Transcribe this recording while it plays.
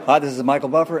Hi, this is Michael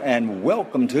Buffer, and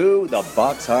welcome to the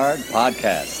Box Hard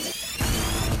Podcast.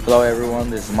 Hello, everyone.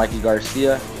 This is Mikey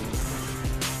Garcia.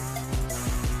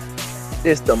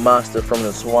 This the monster from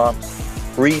the swamps,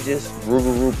 Regis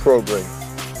Rougarou Prograis.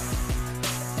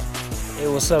 Hey,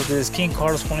 what's up? This is King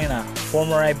Carlos Molina,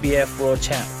 former IBF world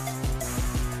champ.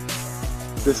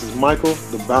 This is Michael,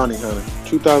 the Bounty Hunter,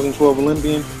 2012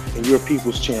 Olympian and your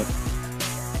people's champ.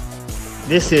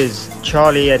 This is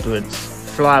Charlie Edwards,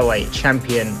 flyweight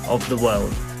champion of the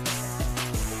world.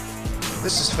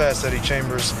 This is Fast Eddie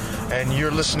Chambers, and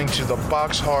you're listening to the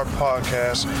Box Hard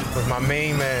Podcast with my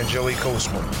main man, Joey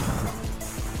Coastman.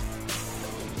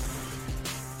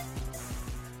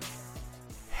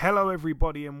 Hello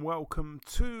everybody and welcome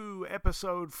to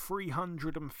episode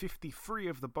 353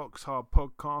 of the Box Hard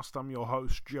Podcast. I'm your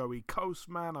host Joey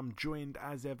Coastman. I'm joined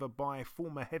as ever by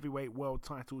former heavyweight world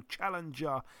title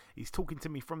challenger. He's talking to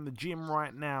me from the gym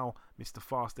right now, Mr.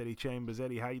 Fast Eddie Chambers.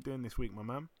 Eddie, how you doing this week, my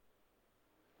man?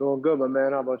 Doing good, my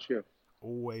man. How about you?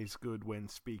 Always good when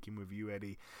speaking with you,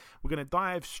 Eddie. We're going to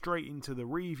dive straight into the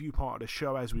review part of the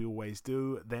show as we always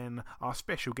do. Then our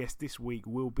special guest this week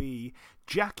will be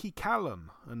Jackie Callan.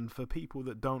 And for people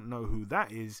that don't know who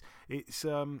that is, it's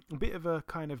a bit of a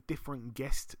kind of different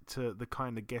guest to the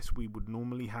kind of guest we would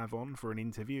normally have on for an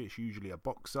interview. It's usually a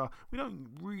boxer. We don't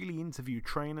really interview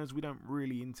trainers. We don't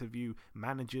really interview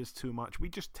managers too much. We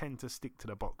just tend to stick to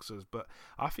the boxers. But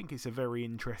I think it's a very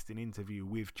interesting interview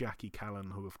with Jackie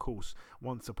Callan, who of course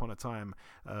once upon a time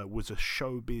was a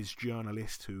showbiz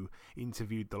journalist who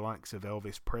interviewed the likes of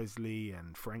Elvis Presley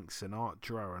and Frank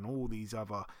Sinatra and all these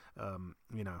other,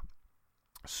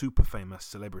 super famous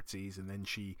celebrities. And then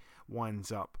she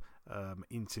winds up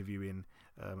interviewing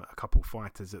a couple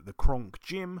fighters at the Kronk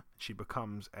Gym. She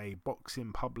becomes a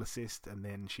boxing publicist, and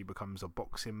then she becomes a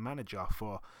boxing manager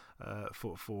for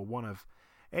one of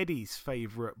Eddie's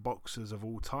favourite boxers of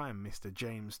all time, Mr.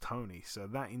 James Toney. So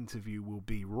that interview will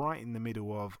be right in the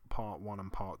middle of part 1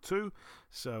 and part 2.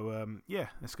 So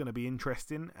it's going to be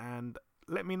interesting, and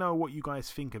let me know what you guys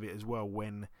think of it as well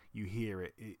when you hear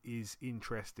it. It is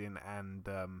interesting, and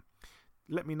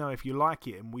let me know if you like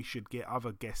it, and we should get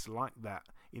other guests like that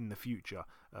in the future.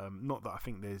 Not that I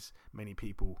think there's many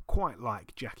people quite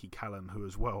like Jackie Callan, who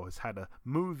as well has had a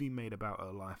movie made about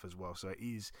her life as well. So it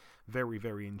is very,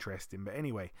 very interesting. But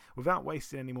anyway, without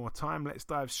wasting any more time, let's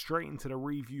dive straight into the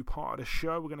review part of the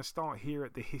show. We're going to start here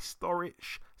at the historic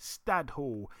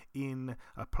Stadthalle in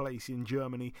a place in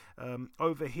Germany.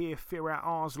 Over here, Firat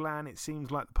Arslan, it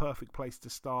seems like the perfect place to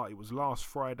start. It was last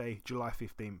Friday, July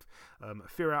 15th.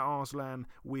 Firat Arslan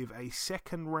with a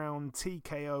second round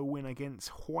TKO win against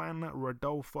Juan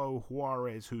Rodolfo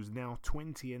Juarez, who's now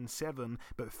 20-7,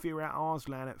 but Firat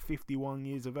Arslan at 51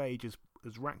 years of age has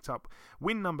racked up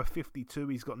win number 52.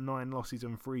 He's got 9 losses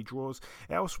and 3 draws.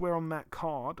 Elsewhere on that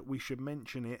card, we should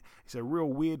mention it. It's a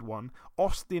real weird one.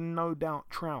 Austin No Doubt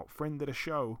Trout, friend of the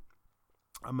show,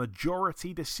 a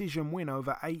majority decision win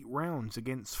over 8 rounds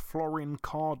against Florin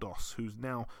Cardos, who's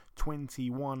now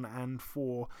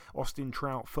 21-4. Austin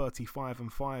Trout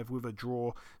 35-5 with a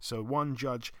draw. So one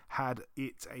judge had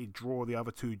it a draw. The other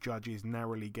 2 judges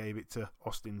narrowly gave it to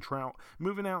Austin Trout.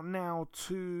 Moving out now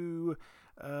to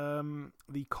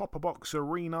the Copper Box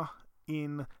Arena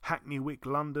in Hackney Wick,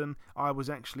 London. I was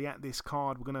actually at this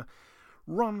card. We're going to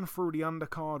run through the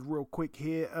undercard real quick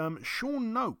here.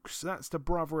 Sean Noakes, that's the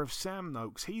brother of Sam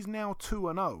Noakes. He's now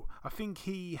 2-0. I think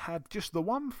he had just the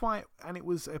one fight, and it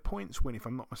was a points win, if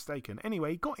I'm not mistaken.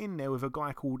 Anyway, he got in there with a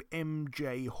guy called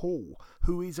MJ Hall,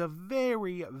 who is a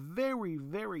very, very,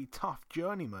 very tough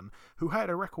journeyman who had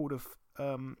a record of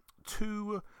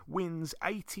 2 wins,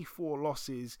 84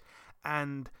 losses,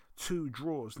 and 2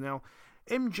 draws. Now,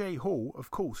 MJ Hall, of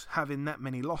course, having that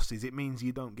many losses, it means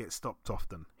you don't get stopped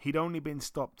often. He'd only been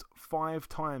stopped 5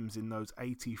 times in those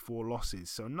 84 losses,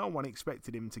 so no one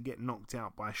expected him to get knocked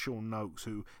out by Sean Noakes,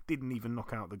 who didn't even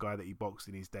knock out the guy that he boxed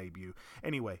in his debut.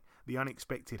 Anyway, the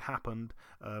unexpected happened.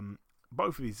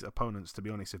 Both of his opponents, to be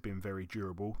honest, have been very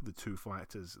durable, the 2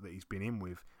 fighters that he's been in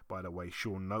with, by the way,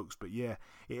 Sean Noakes. But yeah,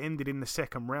 it ended in the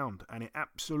second round, and it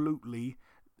absolutely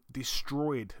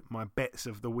destroyed my bets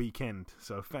of the weekend.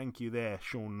 So thank you there,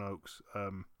 Sean Noakes.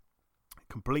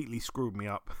 completely screwed me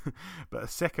up. But a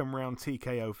second round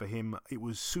TKO for him, it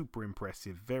was super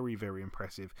impressive, very, very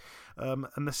impressive.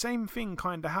 And the same thing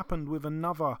kind of happened with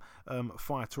another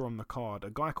fighter on the card, a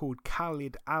guy called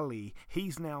Khalid Ali.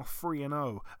 He's now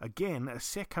 3-0. Again, a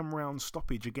second round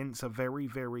stoppage against a very,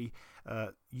 very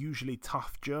usually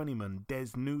tough journeyman, Des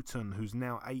Newton, who's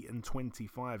now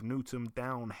 8-25. Newton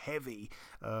down heavy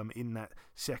in that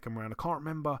second round. I can't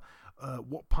remember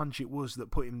what punch it was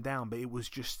that put him down, but it was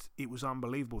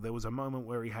unbelievable. There was a moment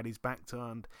where he had his back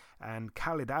turned, and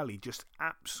Khalid Ali just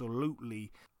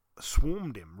absolutely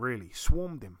swarmed him,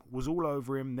 was all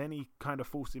over him. Then he kind of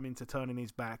forced him into turning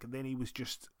his back, and then he was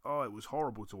just, it was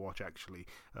horrible to watch, actually.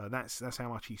 That's how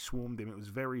much he swarmed him. It was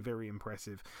very, very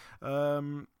impressive.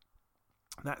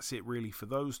 That's it really for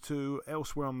those two.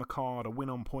 Elsewhere on the card, a win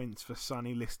on points for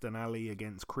Sonny Liston Ali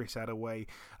against Chris Adaway,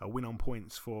 a win on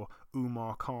points for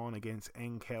Umar Khan against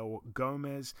Enkel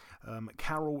Gomez.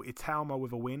 Karol Italma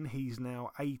with a win. He's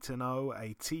now 8-0,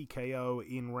 a TKO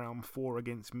in round 4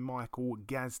 against Michael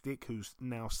Gazdik, who's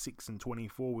now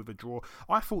 6-24 with a draw.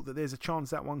 I thought that there's a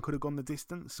chance that one could have gone the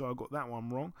distance, so I got that one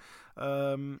wrong.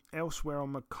 Elsewhere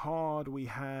on the card, we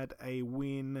had a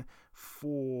win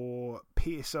for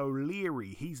Pierce O'Leary.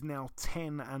 He's now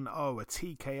 10-0, a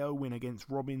TKO win against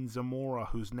Robin Zamora,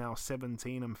 who's now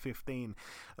 17-15.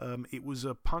 It was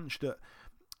a punch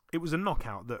it was a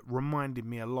knockout that reminded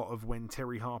me a lot of when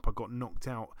Terry Harper got knocked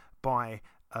out by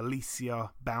Alicia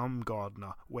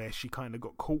Baumgardner, where she kind of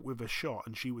got caught with a shot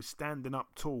and she was standing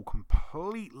up tall,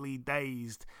 completely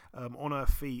dazed, on her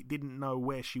feet, didn't know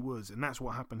where she was. And that's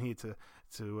what happened here to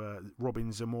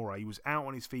Robin Zamora. He was out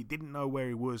on his feet, didn't know where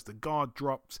he was. The guard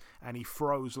dropped and he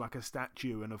froze like a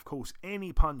statue. And of course,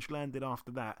 any punch landed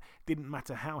after that, didn't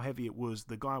matter how heavy it was,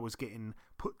 the guy was getting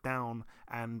put down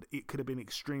and it could have been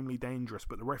extremely dangerous.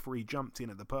 But the referee jumped in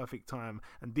at the perfect time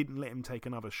and didn't let him take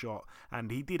another shot.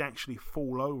 And he did actually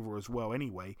fall over as well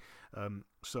anyway.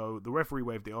 So the referee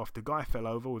waved it off. The guy fell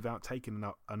over without taking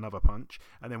another punch.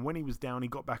 And then when he was down, he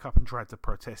got back up and tried to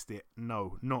protest it.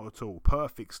 No, not at all.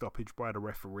 Perfect stoppage by the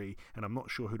referee. And I'm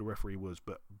not sure who the referee was,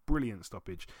 but brilliant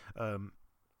stoppage.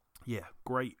 Yeah,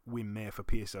 great win there for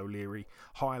Pierce O'Leary.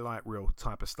 Highlight reel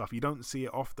type of stuff. You don't see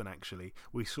it often, actually.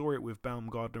 We saw it with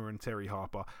Baumgardner and Terry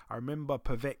Harper. I remember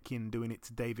Povetkin doing it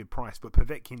to David Price, but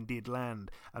Povetkin did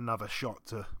land another shot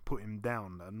to put him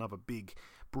down. Another big,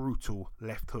 brutal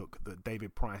left hook that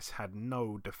David Price had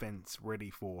no defense ready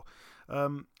for.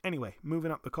 Anyway,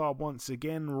 moving up the card once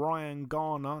again, Ryan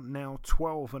Garner now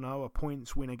 12-0, a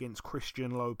points win against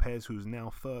Christian Lopez, who's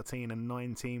now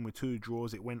 13-19 with 2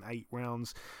 draws. It went 8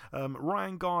 rounds.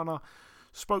 Ryan Garner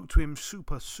spoke to him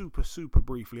super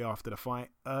briefly after the fight.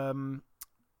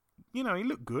 He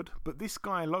looked good, but this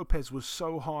guy Lopez was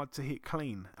so hard to hit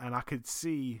clean, and I could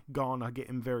see Garner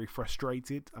getting very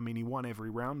frustrated. I mean, he won every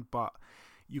round, but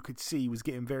you could see he was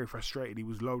getting very frustrated. He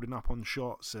was loading up on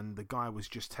shots, and the guy was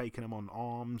just taking him on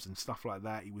arms and stuff like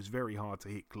that. He was very hard to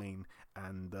hit clean,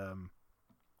 and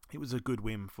it was a good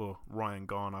win for Ryan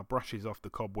Garner. Brushes off the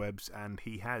cobwebs, and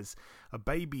he has a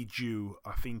baby due,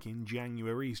 I think, in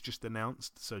January. He's just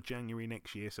announced, so January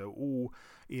next year. So all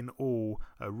in all,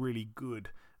 a really good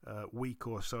week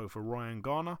or so for Ryan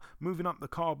Garner. Moving up the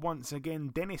card once again,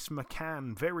 Dennis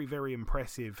McCann, very, very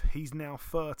impressive. He's now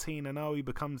 13-0. He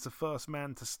becomes the first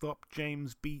man to stop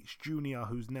James Beach Jr.,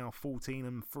 who's now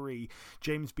 14-3.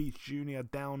 James Beach Jr.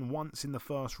 down once in the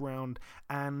first round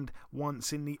and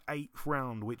once in the 8th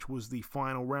round, which was the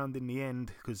final round in the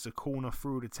end because the corner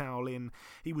threw the towel in.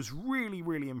 He was really,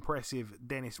 really impressive,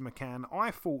 Dennis McCann.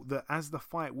 I thought that as the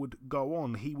fight would go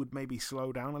on, he would maybe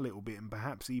slow down a little bit and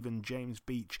perhaps even James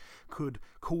Beach could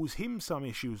cause him some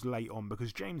issues late on,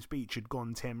 because James Beach had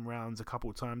gone 10 rounds a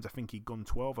couple times. I think he'd gone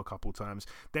 12 a couple times.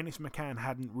 Dennis McCann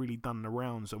hadn't really done the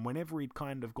rounds, and whenever he'd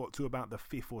kind of got to about the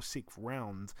 5th or 6th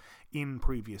round in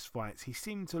previous fights, he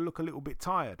seemed to look a little bit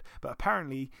tired. But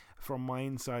apparently, from my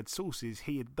inside sources,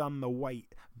 he had done the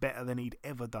weight better than he'd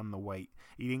ever done the weight.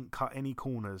 He didn't cut any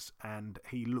corners, and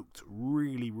he looked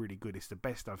really, really good. It's the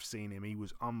best I've seen him. He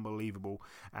was unbelievable,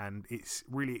 and it's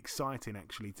really exciting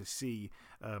actually to see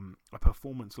a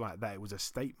performance like that. It was a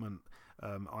statement,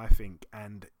 I think,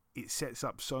 and it sets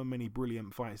up so many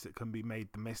brilliant fights that can be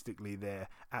made domestically there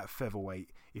at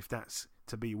featherweight, if that's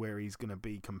to be where he's going to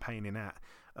be campaigning at.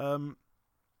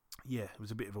 Yeah, it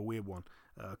was a bit of a weird one,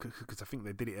 because I think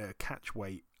they did it at a catch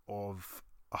weight of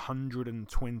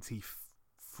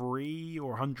 123 or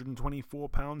 124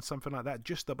 pounds, something like that,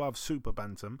 just above super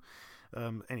bantam.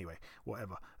 Anyway,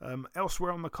 whatever.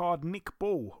 Elsewhere on the card, Nick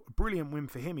Ball, brilliant win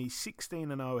for him. He's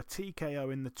 16-0, a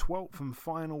TKO in the 12th and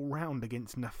final round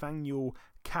against Nathaniel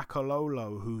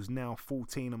Kakalolo, who's now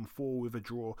 14-4 with a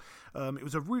draw. It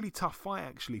was a really tough fight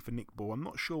actually for Nick Ball. I'm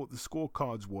not sure what the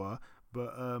scorecards were,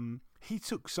 but he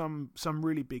took some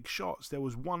really big shots. There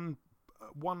was one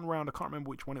round, I can't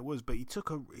remember which one it was, but he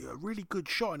took a really good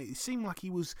shot, and it seemed like he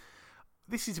was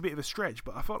this is a bit of a stretch,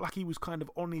 but I felt like he was kind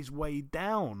of on his way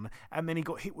down, and then he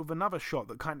got hit with another shot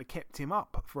that kind of kept him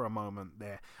up for a moment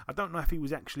there. I don't know if he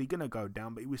was actually going to go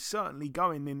down, but he was certainly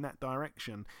going in that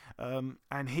direction,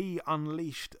 and he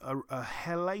unleashed a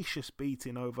hellacious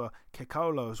beating over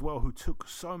Kekolo as well, who took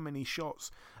so many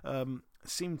shots,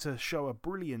 seemed to show a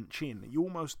brilliant chin. You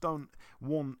almost don't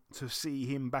want to see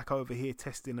him back over here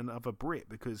testing another Brit,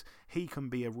 because he can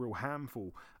be a real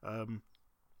handful.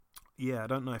 Yeah, I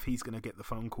don't know if he's going to get the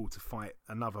phone call to fight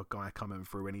another guy coming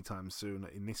through anytime soon,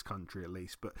 in this country at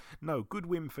least. But no, good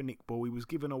win for Nick Ball. He was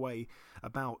given away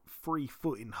about 3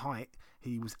 foot in height.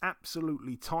 He was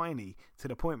absolutely tiny, to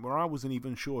the point where I wasn't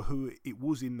even sure who it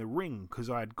was in the ring, because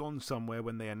I had gone somewhere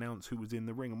when they announced who was in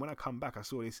the ring. And when I come back, I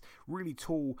saw this really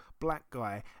tall black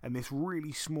guy and this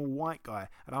really small white guy.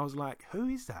 And I was like, who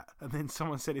is that? And then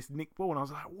someone said it's Nick Ball. And I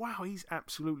was like, wow, he's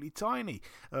absolutely tiny,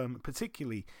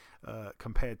 particularly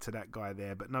compared to that guy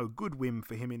there. But no, good win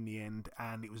for him in the end,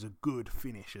 and it was a good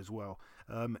finish as well.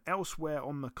 Elsewhere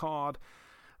on the card,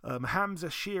 Hamza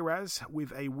Shiraz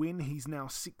with a win. He's now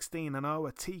 16-0,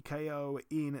 a TKO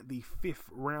in the 5th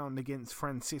round against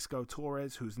Francisco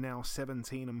Torres, who's now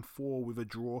 17-4 with a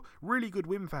draw. Really good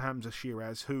win for Hamza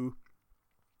Shiraz, who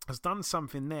has done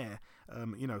something there,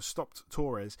 stopped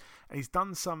Torres, and he's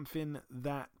done something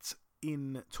that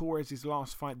in Torres'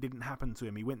 last fight didn't happen to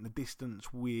him. He went the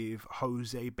distance with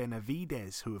Jose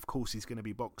Benavidez, who of course is going to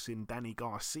be boxing Danny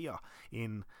Garcia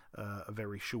in a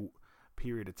very short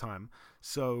period of time.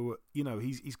 So,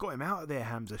 he's got him out of there,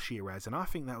 Hamza Shiraz, and I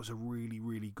think that was a really,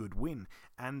 really good win.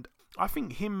 And I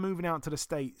think him moving out to the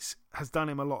States has done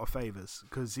him a lot of favours,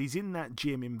 because he's in that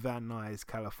gym in Van Nuys,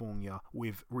 California,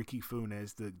 with Ricky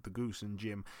Funes, the Goosen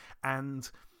gym. And,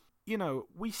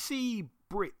 we see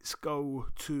Brits go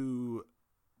to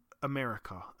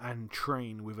America and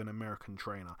train with an American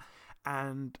trainer,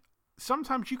 and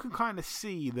sometimes you can kind of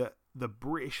see that the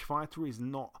British fighter is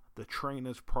not the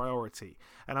trainer's priority.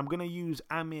 And I'm going to use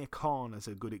Amir Khan as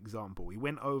a good example. He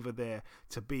went over there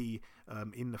to be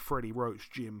in the Freddie Roach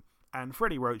gym, and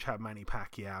Freddie Roach had Manny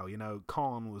Pacquiao.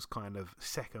 Khan was kind of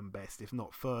second best, if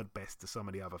not third best, to some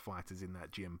of the other fighters in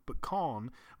that gym. But Khan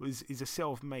is a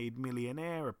self-made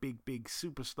millionaire, a big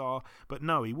superstar. But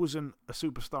no, he wasn't a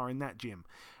superstar in that gym.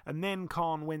 And then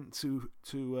Khan went to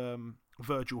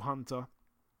Virgil Hunter.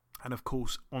 And of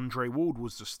course, Andre Ward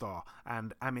was the star,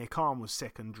 and Amir Khan was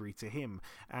secondary to him.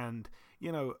 And,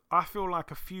 I feel like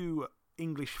a few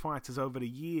English fighters over the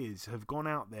years have gone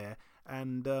out there,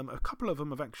 and a couple of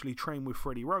them have actually trained with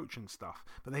Freddie Roach and stuff,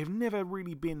 but they've never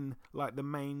really been like the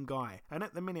main guy. And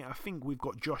at the minute, I think we've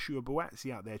got Joshua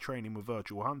Buatsi out there training with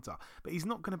Virgil Hunter, but he's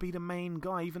not going to be the main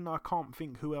guy, even though I can't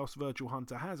think who else Virgil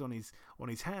Hunter has on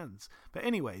his hands. But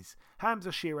anyways,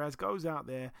 Hamza Shiraz goes out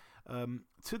there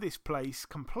to this place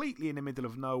completely in the middle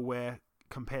of nowhere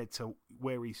compared to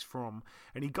where he's from,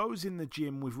 and he goes in the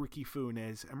gym with Ricky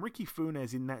Funes, and Ricky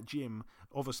Funes in that gym,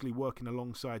 obviously working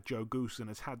alongside Joe Goosen,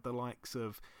 has had the likes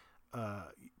of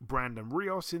Brandon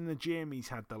Rios in the gym. He's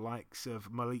had the likes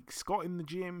of Malik Scott in the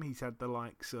gym. He's had the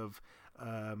likes of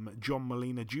John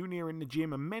Molina Jr. in the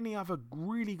gym, and many other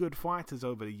really good fighters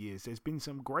over the years. There's been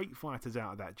some great fighters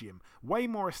out of that gym, way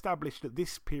more established at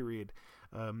this period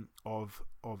of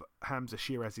Hamza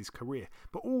Shiraz's career.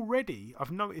 But already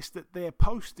I've noticed that they're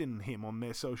posting him on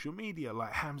their social media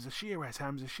like Hamza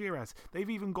Shiraz. They've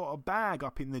even got a bag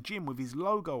up in the gym with his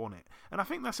logo on it, and I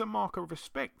think that's a mark of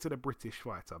respect to the British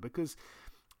fighter, because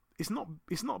it's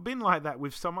not been like that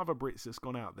with some other Brits that's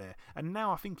gone out there. And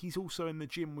now I think he's also in the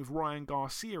gym with Ryan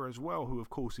Garcia as well, who of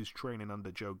course is training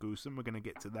under Joe Goosen. We're going to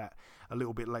get to that a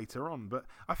little bit later on, but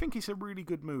I think it's a really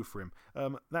good move for him.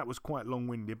 That was quite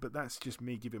long-winded, but that's just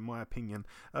me giving my opinion.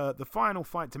 The final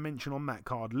fight to mention on that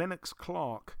card, Lennox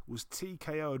Clark was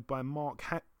TKO'd by Mark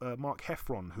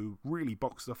Heffron, who really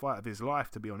boxed the fight of his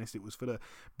life, to be honest. It was for the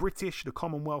British, the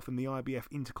Commonwealth and the IBF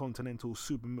Intercontinental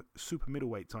Super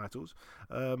Middleweight titles.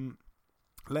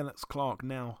 Lennox Clark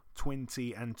now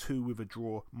 20-2 with a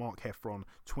draw. Mark Heffron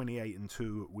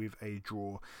 28-2 with a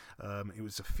draw. It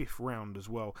was the 5th round as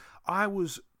well. Before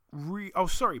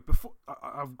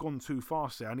I've gone too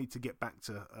fast there. I need to get back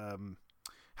to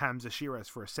Hamza Shiraz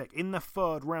for a sec. In the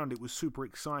 3rd round, it was super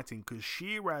exciting because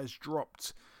Shiraz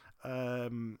dropped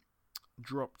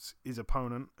his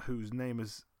opponent, whose name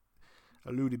has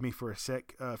eluded me for a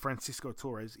sec, Francisco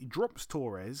Torres. He drops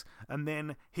Torres, and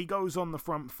then he goes on the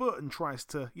front foot and tries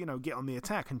to, get on the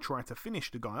attack and try to finish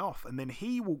the guy off. And then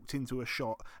he walked into a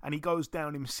shot, and he goes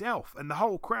down himself, and the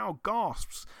whole crowd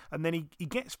gasps. And then he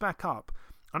gets back up.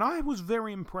 And I was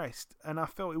very impressed, and I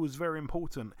felt it was very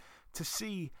important to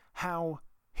see how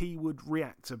he would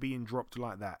react to being dropped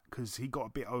like that, because he got a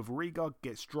bit overeager,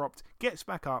 gets dropped, gets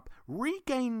back up,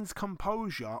 regains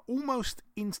composure almost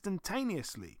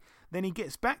instantaneously. Then he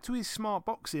gets back to his smart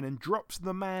boxing and drops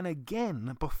the man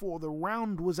again before the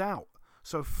round was out.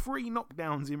 So 3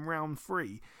 knockdowns in round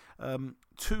 3,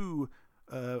 2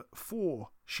 for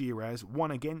Shiraz,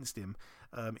 1 against him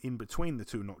in between the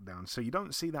 2 knockdowns. So you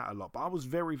don't see that a lot. But I was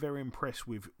very, very impressed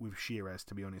with Shiraz,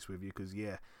 to be honest with you, because,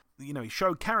 yeah, you know, he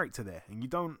showed character there. And you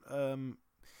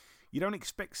don't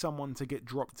expect someone to get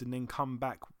dropped and then come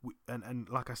back and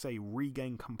like I say,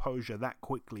 regain composure that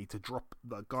quickly to drop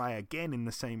the guy again in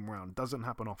the same round. Doesn't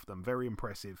happen often. Very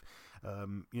impressive.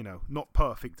 You know, not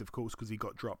perfect, of course, because he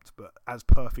got dropped, but as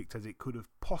perfect as it could have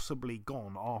possibly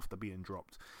gone after being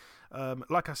dropped.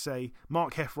 Like I say,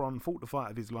 Mark Heffron fought the fight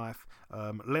of his life.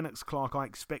 Lennox Clark, I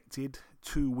expected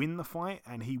to win the fight,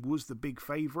 and he was the big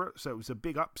favourite, so it was a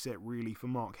big upset really for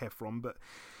Mark Heffron, but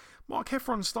Mark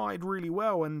Heffron started really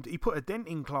well, and he put a dent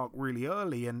in Clark really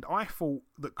early, and I thought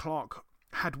that Clark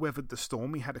had weathered the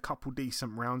storm. He had a couple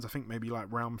decent rounds, I think maybe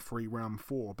like round 3, round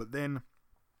 4, but then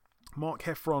Mark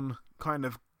Heffron kind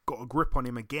of got a grip on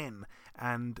him again,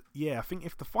 and yeah, I think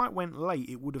if the fight went late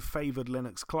it would have favoured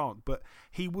Lennox Clark, but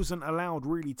he wasn't allowed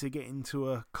really to get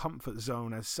into a comfort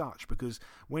zone as such, because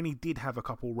when he did have a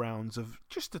couple rounds of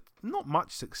just not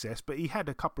much success, but he had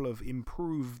a couple of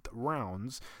improved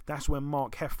rounds, that's when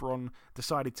Mark Heffron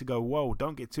decided to go, whoa,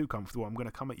 don't get too comfortable, I'm going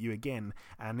to come at you again,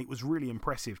 and it was really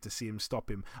impressive to see him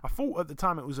stop him. I thought at the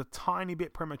time it was a tiny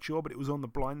bit premature, but it was on the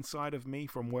blind side of me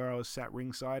from where I was sat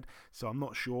ringside, so I'm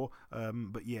not sure,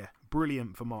 but yeah,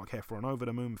 brilliant for Mark Heffron, over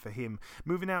the moon for him.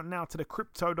 Moving out now to the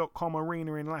Crypto.com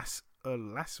arena in Las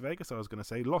Vegas,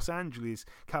 Los Angeles,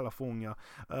 California.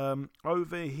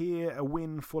 Over here, a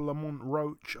win for Lamont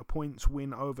Roach, a points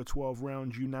win over 12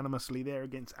 rounds unanimously there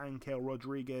against Ankel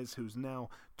Rodriguez, who's now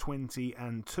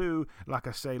 20-2. Like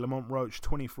I say, Lamont Roach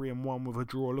 23-1 with a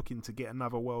draw, looking to get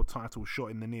another world title shot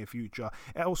in the near future.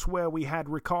 Elsewhere, we had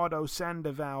Ricardo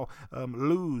Sandoval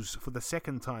lose for the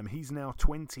second time. He's now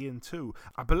 20-2.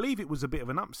 I believe it was a bit of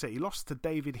an upset. He lost to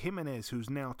David Jimenez, who's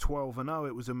now 12-0.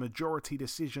 It was a majority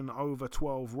decision over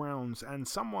 12 rounds, and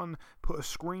someone put a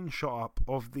screenshot up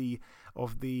of the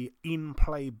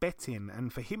in-play betting,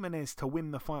 and for Jimenez to win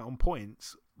the fight on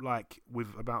points, like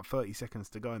with about 30 seconds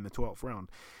to go in the 12th round,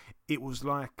 it was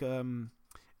like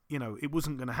you know, it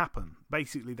wasn't going to happen.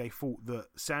 Basically, they thought that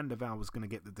Sandoval was going to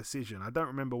get the decision. I don't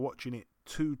remember watching it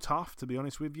too tough, to be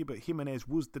honest with you, but Jimenez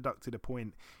was deducted a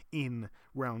point in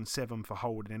round 7 for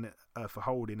holding,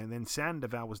 and then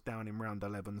Sandoval was down in round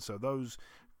 11, so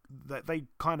they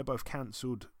kind of both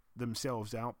cancelled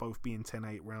themselves out, both being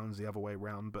 10-8 rounds the other way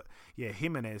round. But yeah,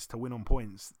 Jimenez to win on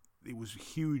points, it was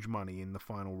huge money in the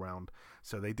final round,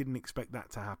 so they didn't expect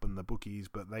that to happen, the bookies,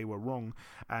 but they were wrong.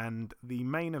 And the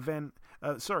main event,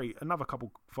 another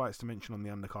couple fights to mention on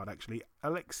the undercard actually.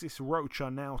 Alexis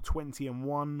Rocha now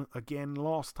 20-1 again.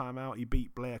 Last time out he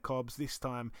beat Blair Cobbs. This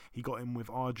time he got in with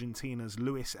Argentina's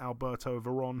Luis Alberto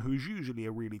Veron, who's usually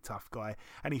a really tough guy,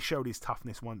 and he showed his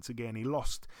toughness once again. He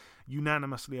lost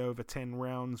unanimously over 10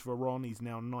 rounds. Veron, he's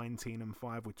now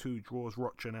 19-5 with 2 draws.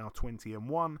 Rocha now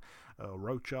 20-1.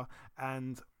 Rocha.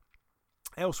 And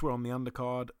elsewhere on the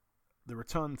undercard, the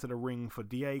return to the ring for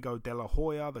Diego De La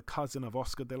Hoya, the cousin of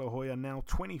Oscar De La Hoya, now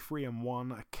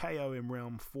 23-1, a KO in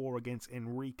round 4 against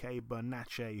Enrique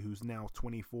Bernache, who's now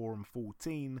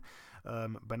 24-14.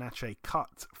 Bernache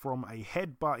cut from a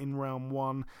headbutt in round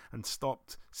 1 and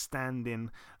stopped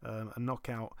standing, a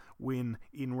knockout win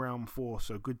in round 4,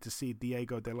 so good to see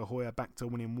Diego De La Hoya back to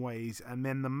winning ways. And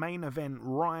then the main event,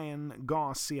 Ryan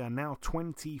Garcia, now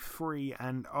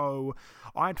 23-0.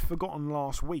 I'd forgotten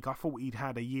last week, I thought he'd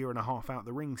had a year and a half out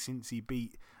the ring since he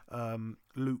beat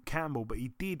Luke Campbell, but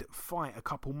he did fight a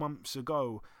couple months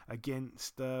ago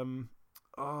against the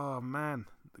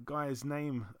guy's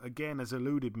name again has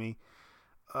eluded me.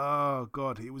 Oh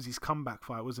god, it was his comeback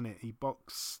fight, wasn't it? He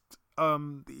boxed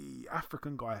the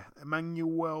African guy,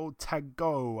 Emmanuel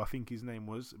Tago, I think his name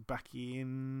was, back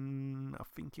in, I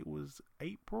think it was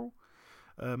April.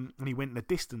 And he went the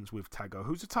distance with Tago,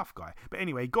 who's a tough guy. But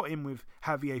anyway, got in with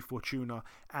Javier Fortuna,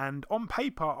 and on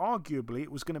paper, arguably,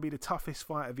 it was going to be the toughest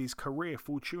fight of his career.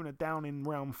 Fortuna down in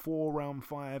round 4, round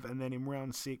 5, and then in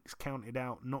round 6, counted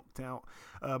out, knocked out.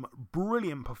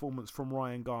 Brilliant performance from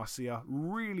Ryan Garcia.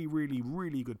 Really, really,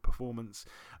 really good performance.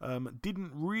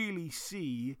 Didn't really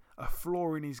see a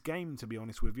flaw in his game, to be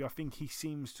honest with you. I think he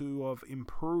seems to have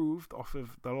improved off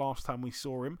of the last time we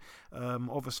saw him.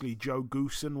 Obviously, Joe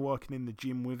Goosen working in the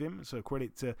gym with him, so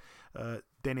credit to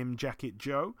Denim Jacket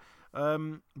Joe.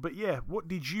 But yeah, what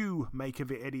did you make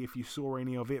of it, Eddie, if you saw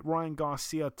any of it? Ryan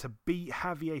Garcia to beat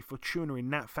Javier Fortuna in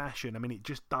that fashion. I mean, it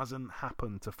just doesn't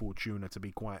happen to Fortuna, to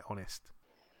be quite honest.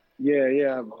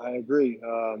 Yeah, I agree.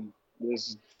 This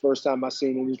is the first time I've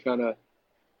seen any kind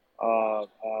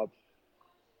of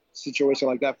situation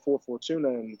like that for Fortuna.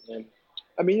 And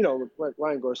I mean,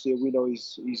 Ryan Garcia, we know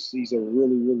he's a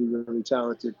really, really, really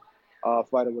talented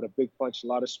fighter with a big punch, a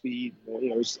lot of speed.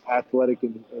 He's athletic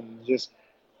and just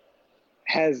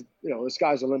has, the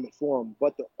sky's the limit for him.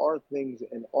 But there are things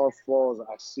and are flaws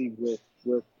I see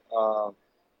with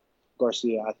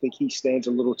Garcia. I think he stands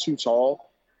a little too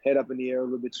tall, head up in the air a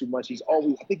little bit too much. I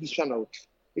think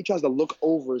he tries to look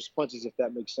over his punches, if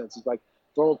that makes sense. He's like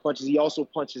throwing punches. He also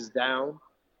punches down,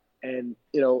 and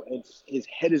his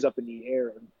head is up in the air.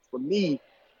 And for me,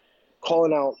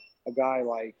 calling out a guy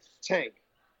like Tank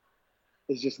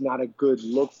is just not a good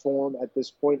look for him at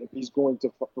this point if he's going to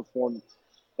perform.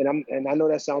 And I know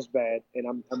that sounds bad,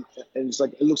 and it's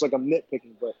like it looks like I'm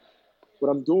nitpicking, but what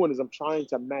I'm doing is I'm trying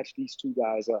to match these two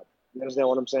guys up. You understand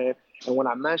what I'm saying? And when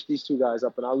I match these two guys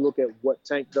up and I look at what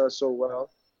Tank does so well,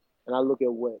 and I look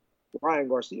at what Ryan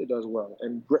Garcia does well,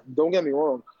 and don't get me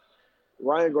wrong,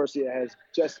 Ryan Garcia has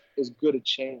just as good a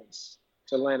chance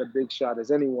to land a big shot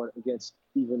as anyone against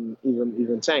even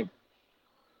Tank.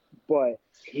 But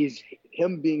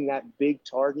him being that big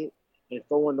target and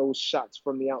throwing those shots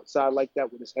from the outside like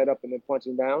that with his head up and then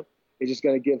punching down is just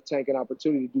going to give Tank an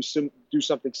opportunity to do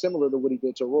something similar to what he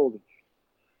did to Rolly.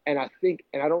 And I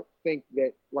don't think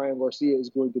that Ryan Garcia is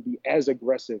going to be as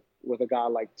aggressive with a guy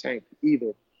like Tank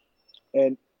either,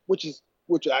 and which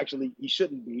actually he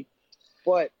shouldn't be.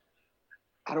 But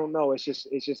I don't know. It's just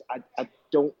I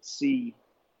don't see.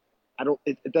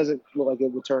 It doesn't look like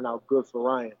it would turn out good for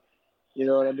Ryan. You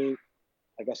know what I mean?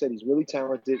 Like I said, he's really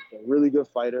talented, a really good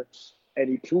fighter, and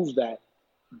he proved that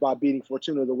by beating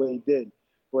Fortuna the way he did.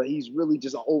 But he's really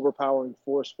just an overpowering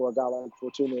force for a guy like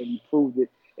Fortuna, and he proved it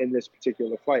in this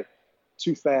particular fight.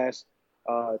 Too fast,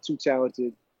 too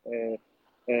talented, and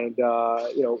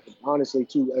honestly,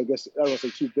 I guess I don't want to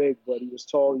say too big, but he was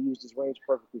tall. He used his range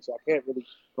perfectly, so I can't really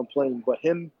complain. But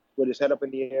him with his head up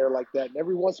in the air like that, and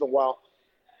every once in a while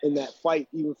in that fight,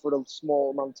 even for the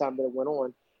small amount of time that it went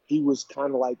on, he was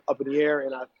kind of like up in the air,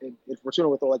 and Fortuna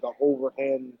would throw like an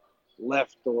overhand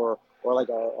left or like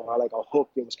a hook.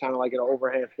 It was kind of like an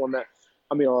overhand format.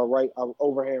 Or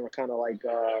overhand or kind of like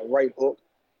right hook.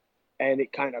 And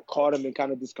it kind of caught him and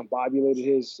kind of discombobulated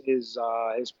his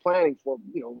planning for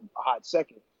a hot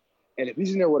second. And if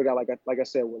he's in there with a guy like I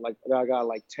said, with like a guy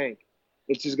like Tank,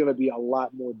 it's just going to be a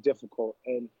lot more difficult.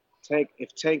 And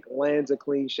if Tank lands a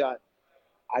clean shot,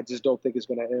 I just don't think it's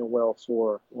going to end well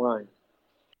for Ryan.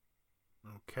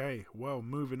 Okay, well,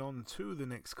 moving on to the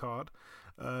next card.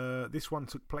 This one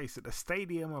took place at the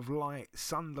Stadium of Light,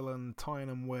 Sunderland,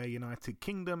 Tyneham Wear, United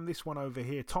Kingdom. This one over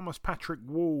here, Thomas Patrick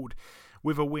Ward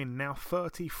with a win, now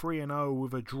 33-0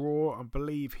 with a draw. I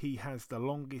believe he has the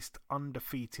longest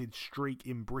undefeated streak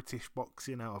in British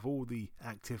boxing out of all the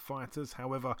active fighters.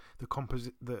 However, the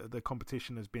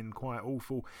competition has been quite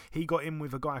awful. He got in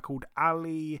with a guy called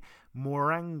Ali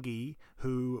Morangi,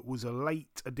 who was a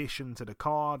late addition to the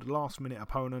card, last-minute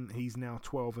opponent. He's now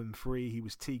 12-3. He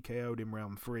was TKO'd in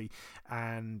round 3,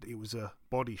 and it was a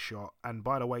body shot. And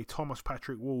by the way, Thomas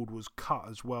Patrick Ward was cut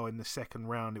as well in the second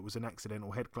round. It was an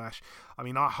accidental head clash. I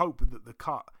mean, I hope that the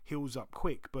cut heals up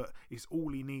quick, but it's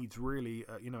all he needs really,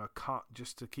 a cut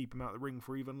just to keep him out of the ring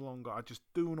for even longer. I just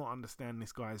do not understand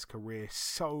this guy's career.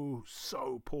 So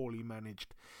poorly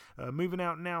managed. Moving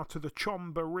out now to the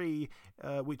Chonburi,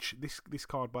 which this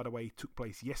card, by the way, took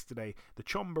place yesterday. The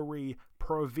Chonburi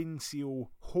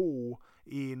Provincial Hall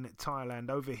in Thailand.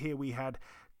 Over here we had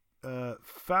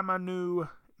Famanu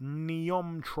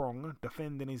Neomtrong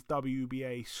defending his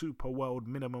WBA Super World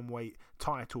Minimum Weight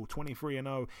title,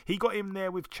 23-0. He got in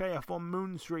there with Cheyaphon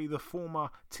Moonsri, the former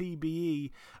TBE,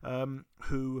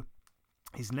 who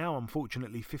is now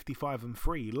unfortunately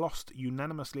 55-3, lost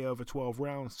unanimously over 12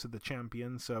 rounds to the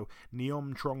champion. So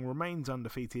Neomtrong remains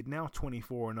undefeated, now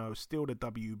 24-0, still the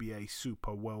WBA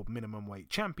Super World Minimum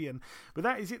Weight champion. But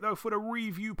that is it though for the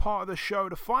review part of the show.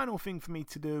 The final thing for me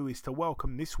to do is to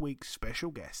welcome this week's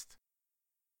special guest.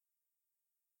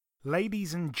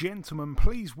 Ladies and gentlemen,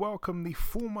 please welcome the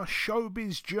former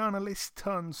showbiz journalist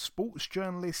turned sports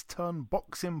journalist turned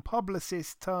boxing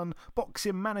publicist turned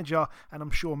boxing manager, and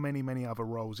I'm sure many other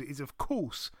roles. It is, of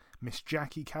course, Miss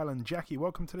Jackie Callan. Jackie,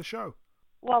 welcome to the show.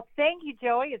 Well, thank you,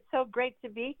 Joey. It's so great to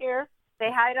be here.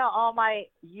 Say hi to all my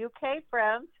UK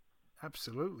friends.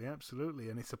 Absolutely, absolutely.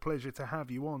 And it's a pleasure to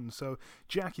have you on. So,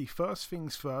 Jackie, first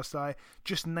things first, I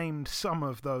just named some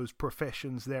of those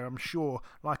professions there. I'm sure,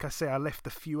 like I say, I left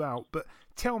a few out. But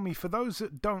tell me, for those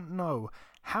that don't know,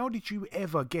 how did you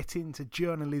ever get into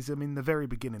journalism in the very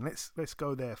beginning? Let's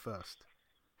go there first.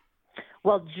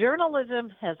 Well,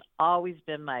 journalism has always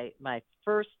been my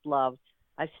first love.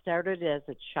 I started as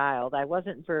a child. I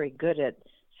wasn't very good at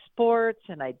sports,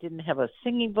 and I didn't have a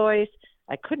singing voice.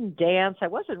 I couldn't dance. I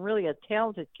wasn't really a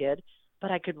talented kid,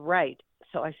 but I could write.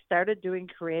 So I started doing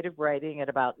creative writing at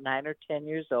about 9 or 10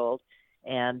 years old,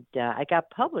 and I got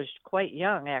published quite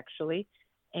young, actually.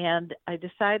 And I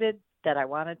decided that I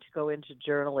wanted to go into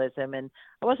journalism, and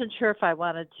I wasn't sure if I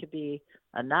wanted to be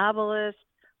a novelist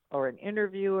or an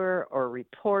interviewer or a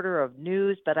reporter of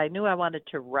news, but I knew I wanted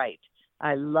to write.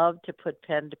 I loved to put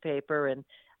pen to paper, and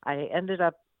I ended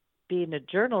up being a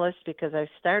journalist because I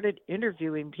started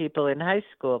interviewing people in high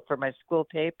school for my school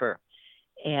paper.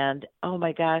 And oh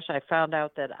my gosh, I found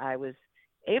out that I was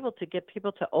able to get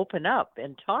people to open up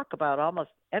and talk about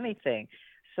almost anything.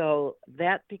 So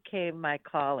that became my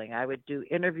calling. I would do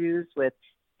interviews with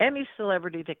any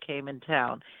celebrity that came in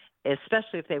town,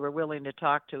 especially if they were willing to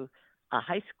talk to a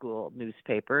high school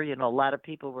newspaper. You know, a lot of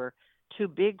people were too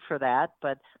big for that,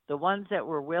 but the ones that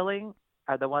were willing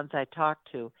are the ones I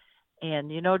talked to.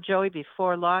 And, you know, Joey,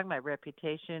 before long, my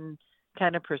reputation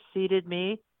kind of preceded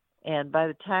me. And by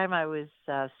the time I was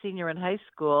a senior in high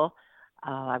school,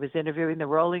 I was interviewing the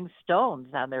Rolling Stones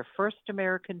on their first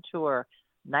American tour,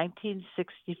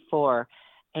 1964.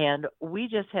 And we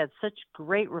just had such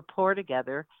great rapport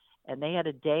together, and they had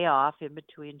a day off in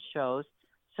between shows.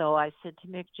 So I said to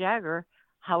Mick Jagger,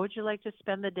 how would you like to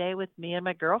spend the day with me and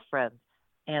my girlfriend?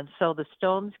 And so the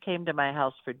Stones came to my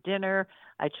house for dinner.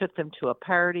 I took them to a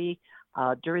party.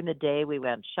 During the day, we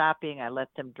went shopping. I let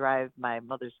them drive my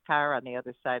mother's car on the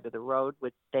other side of the road,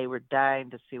 which they were dying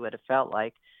to see what it felt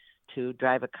like to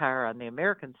drive a car on the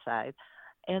American side.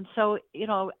 And so, you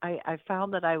know, I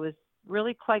found that I was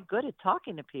really quite good at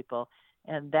talking to people,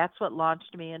 and that's what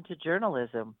launched me into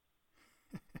journalism.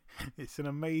 It's an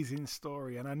amazing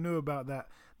story, and I knew about that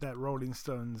Rolling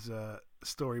Stones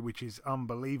story, which is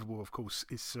unbelievable. Of course,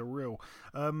 it's surreal.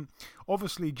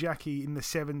 Obviously, Jackie, in the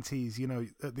 70s, you know,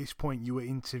 at this point you were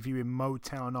interviewing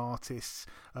Motown artists.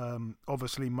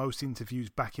 Obviously, most interviews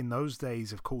back in those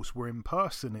days, of course, were in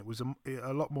person. It was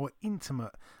a lot more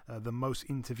intimate than most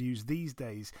interviews these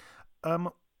days.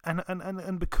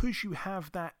 And because you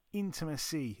have that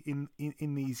intimacy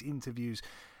in these interviews,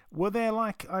 were there,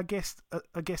 like, I guess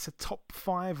a top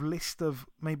 5 list of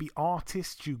maybe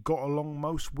artists you got along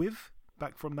most with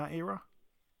back from that era?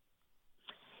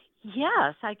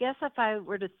 Yes, I guess if I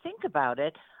were to think about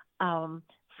it,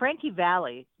 Frankie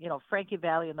Valli, you know, Frankie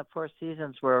Valli and the Four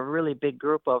Seasons were a really big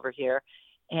group over here.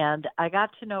 And I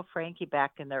got to know Frankie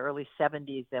back in the early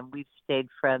 70s, and we've stayed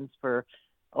friends for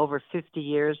over 50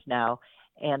 years now.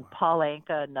 And Paul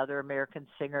Anka, another American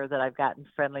singer that I've gotten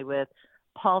friendly with,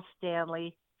 Paul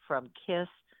Stanley from Kiss,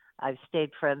 I've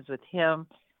stayed friends with him.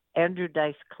 Andrew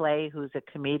Dice Clay, who's a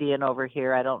comedian over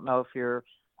here. I don't know if you're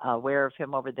aware of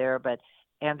him over there, but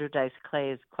Andrew Dice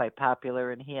Clay is quite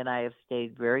popular, and he and I have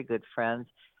stayed very good friends.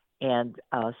 And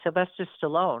Sylvester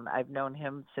Stallone, I've known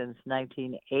him since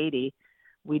 1980.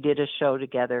 We did a show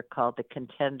together called The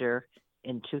Contender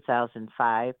in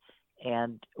 2005,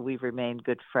 and we've remained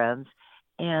good friends.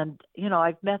 And, you know,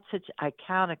 I've met such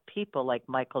iconic people like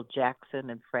Michael Jackson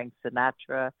and Frank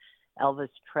Sinatra, Elvis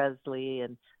Presley,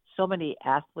 and so many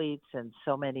athletes and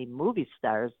so many movie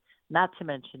stars, not to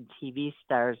mention TV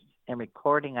stars and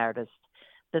recording artists,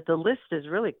 that the list is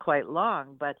really quite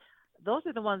long. But those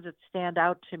are the ones that stand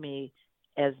out to me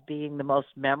as being the most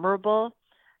memorable.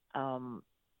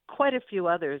 Quite a few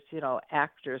others, you know,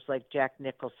 actors like Jack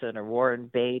Nicholson or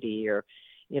Warren Beatty or,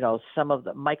 you know, some of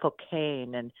the Michael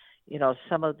Caine and, you know,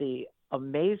 some of the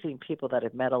amazing people that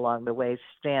I've met along the way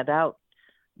stand out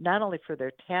not only for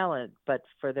their talent, but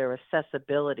for their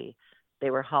accessibility. They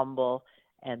were humble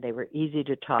and they were easy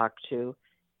to talk to.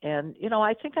 And, you know,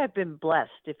 I think I've been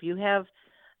blessed. If you have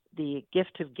the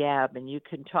gift of gab and you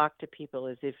can talk to people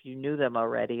as if you knew them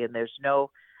already, and there's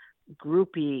no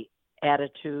groupie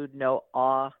attitude, no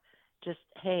awe, just,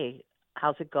 hey,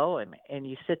 how's it going? And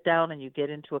you sit down and you get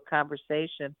into a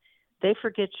conversation. They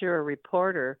forget you're a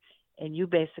reporter, and you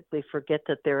basically forget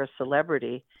that they're a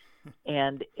celebrity.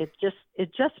 And it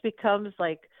just becomes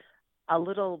like a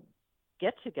little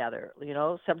get together. You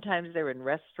know, sometimes they're in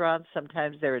restaurants,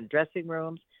 sometimes they're in dressing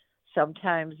rooms,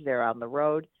 sometimes they're on the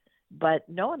road, but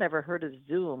no one ever heard of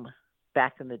Zoom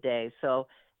back in the day. So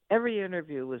every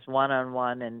interview was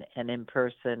one-on-one and in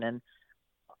person. And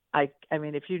I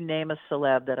mean, if you name a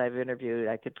celeb that I've interviewed,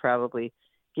 I could probably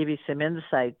give you some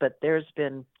insight, but there's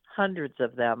been hundreds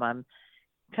of them. I'm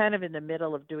kind of in the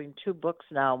middle of doing 2 books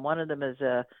now. One of them is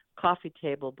a coffee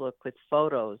table book with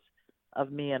photos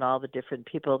of me and all the different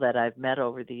people that I've met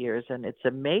over the years. And it's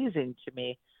amazing to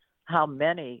me how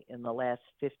many in the last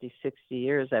 50, 60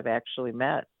 years I've actually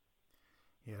met.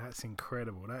 Yeah, that's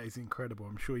incredible. That is incredible.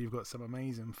 I'm sure you've got some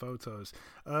amazing photos.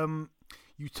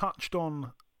 You touched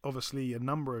on, obviously, a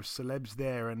number of celebs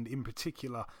there, and in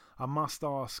particular, I must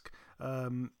ask,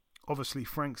 obviously,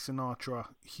 Frank Sinatra,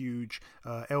 huge,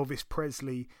 Elvis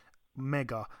Presley,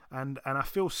 mega, and I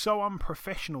feel so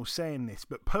unprofessional saying this,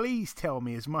 but please tell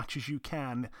me as much as you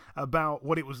can about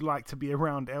what it was like to be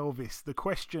around Elvis. The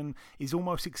question is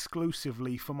almost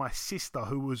exclusively for my sister,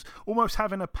 who was almost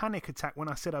having a panic attack when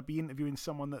I said I'd be interviewing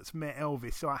someone that's met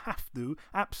Elvis, so I have to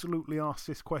absolutely ask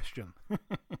this question.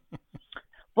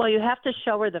 Well, you have to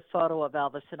show her the photo of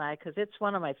Elvis and I, because it's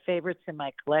one of my favorites in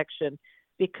my collection,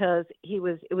 because it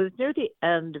was near the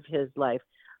end of his life.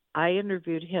 I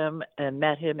interviewed him and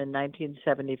met him in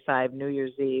 1975, New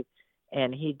Year's Eve,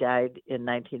 and he died in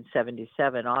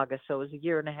 1977, August. So it was a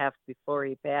year and a half before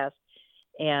he passed.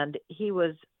 And he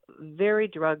was very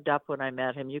drugged up when I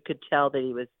met him. You could tell that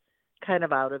he was kind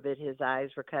of out of it. His eyes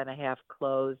were kind of half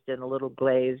closed and a little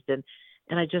glazed. And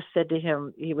I just said to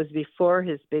him, he was before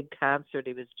his big concert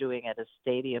he was doing at a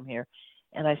stadium here.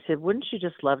 And I said, wouldn't you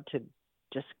just love to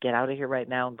just get out of here right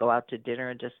now and go out to dinner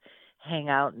and just hang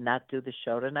out and not do the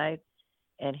show tonight?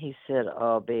 And he said,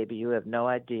 oh, baby, you have no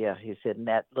idea. He said, in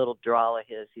that little drawl of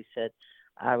his, he said,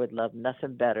 I would love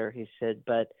nothing better. He said,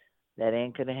 but that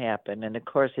ain't going to happen. And, of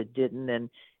course, it didn't.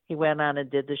 And he went on and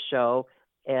did the show.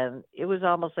 And it was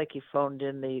almost like he phoned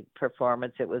in the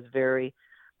performance. It was very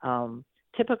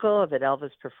typical of an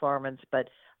Elvis performance, but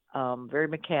very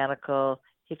mechanical.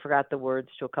 He forgot the words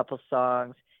to a couple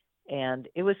songs. And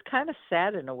it was kind of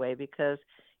sad in a way, because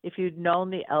if you'd known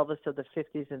the Elvis of the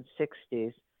 50s and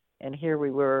 60s, and here we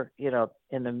were,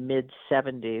 in the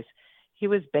mid-70s, he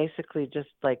was basically just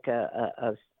like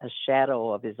a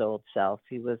shadow of his old self.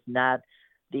 He was not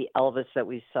the Elvis that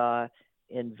we saw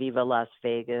in Viva Las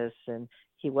Vegas, and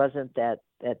he wasn't that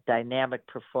dynamic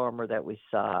performer that we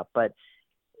saw. But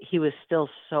he was still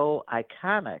so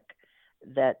iconic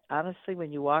that, honestly,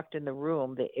 when you walked in the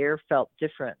room, the air felt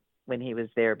different when he was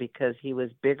there, because he was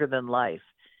bigger than life.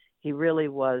 He really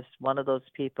was one of those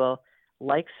people,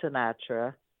 like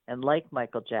Sinatra and like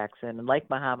Michael Jackson and like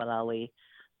Muhammad Ali.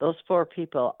 Those 4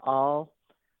 people all,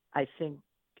 I think,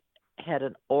 had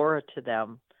an aura to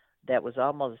them that was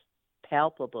almost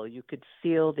palpable. You could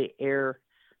feel the air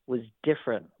was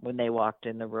different when they walked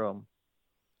in the room.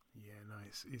 Yeah, no,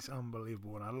 it's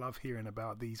unbelievable, and I love hearing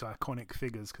about these iconic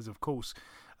figures, because, of course,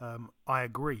 I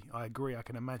agree. I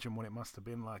can imagine what it must have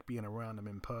been like being around them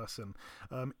in person.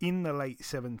 In the late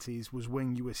 70s was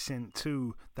when you were sent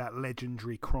to that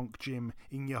legendary Kronk Gym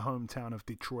in your hometown of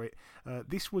Detroit.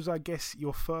 This was, I guess,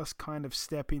 your first kind of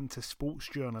step into sports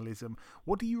journalism.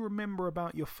 What do you remember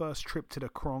about your first trip to the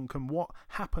Kronk, and what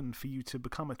happened for you to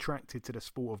become attracted to the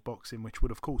sport of boxing, which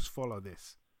would, of course, follow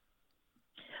this?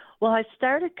 Well, I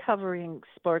started covering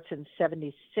sports in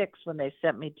 76 when they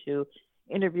sent me to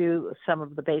interview some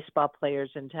of the baseball players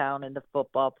in town and the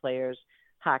football players,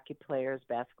 hockey players,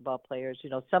 basketball players,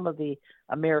 some of the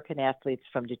American athletes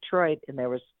from Detroit, and there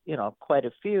was, quite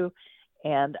a few.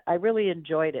 And I really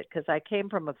enjoyed it, because I came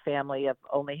from a family of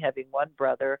only having one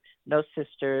brother, no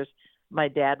sisters. My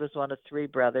dad was one of 3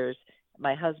 brothers.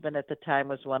 My husband at the time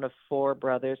was one of 4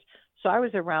 brothers. So I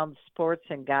was around sports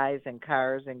and guys and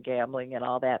cars and gambling and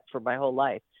all that for my whole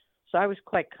life. So I was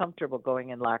quite comfortable going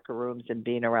in locker rooms and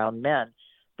being around men.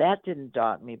 That didn't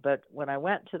daunt me. But when I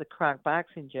went to the Kronk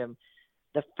Boxing Gym,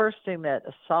 the first thing that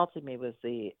assaulted me was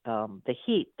the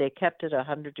heat. They kept it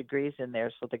 100 degrees in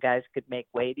there so the guys could make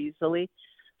weight easily.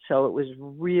 So it was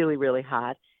really, really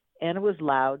hot. And it was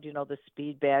loud, the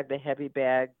speed bag, the heavy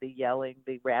bag, the yelling,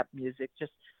 the rap music,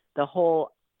 just the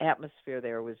whole atmosphere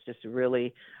there was just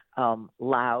really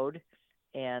loud.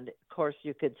 And of course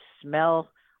you could smell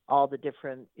all the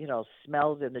different,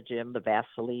 smells in the gym, the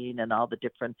Vaseline and all the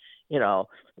different,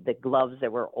 the gloves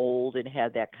that were old and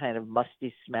had that kind of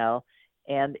musty smell.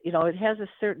 And, it has a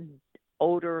certain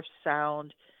odor,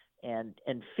 sound, and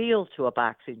feel to a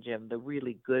boxing gym, the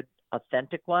really good,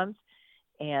 authentic ones.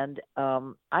 And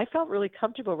I felt really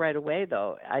comfortable right away,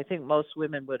 though. I think most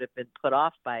women would have been put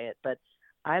off by it, but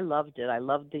I loved it. I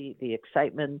loved the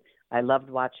excitement. I loved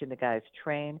watching the guys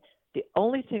train. The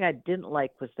only thing I didn't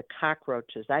like was the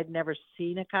cockroaches. I'd never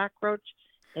seen a cockroach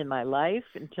in my life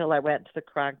until I went to the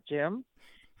Kronk Gym.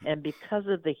 And because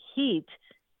of the heat,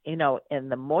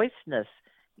 and the moistness,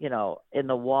 in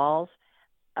the walls.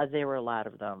 There were a lot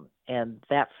of them, and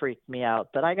that freaked me out.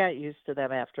 But I got used to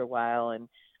them after a while, and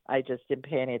I just didn't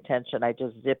pay any attention. I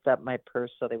just zipped up my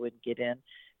purse so they wouldn't get in.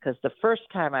 Because the first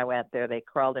time I went there, they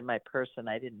crawled in my purse, and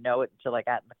I didn't know it until I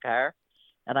got in the car.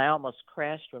 And I almost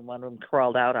crashed when one of them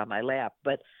crawled out on my lap.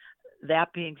 But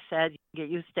that being said, you can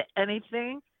get used to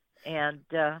anything, and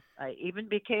I even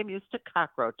became used to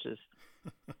cockroaches.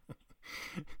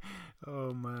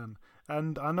 Oh, man.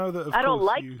 And I know that, I don't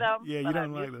like them. Yeah, you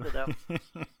don't like them.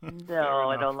 No,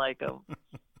 I don't like them.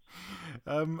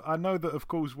 I know that, of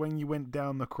course, when you went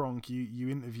down the Kronk, you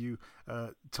interview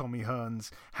Tommy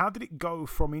Hearns. How did it go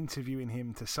from interviewing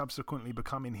him to subsequently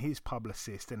becoming his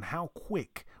publicist, and how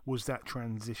quick was that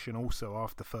transition also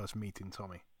after first meeting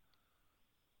Tommy?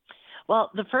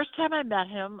 Well, the first time I met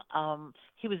him,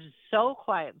 he was so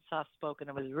quiet and soft-spoken,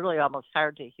 it was really almost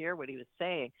hard to hear what he was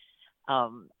saying.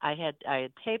 I had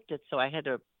taped it, so I had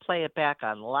to play it back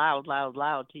on loud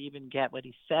to even get what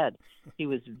he said. He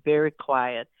was very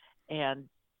quiet and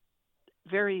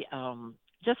very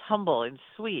just humble and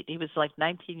sweet. He was like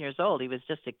 19 years old. He was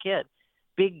just a kid,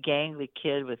 big gangly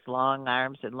kid with long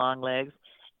arms and long legs.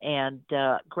 And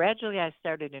gradually I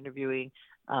started interviewing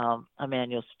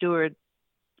Emanuel Steward,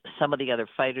 some of the other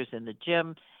fighters in the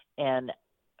gym. And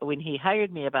when he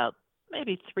hired me about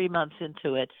maybe 3 months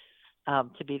into it,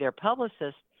 to be their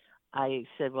publicist, I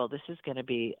said, well, this is going to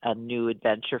be a new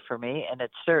adventure for me, and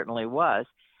it certainly was.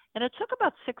 And it took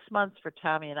about 6 months for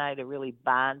Tommy and I to really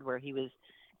bond where he was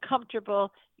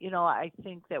comfortable. I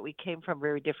think that we came from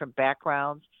very different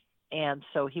backgrounds, and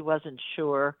so he wasn't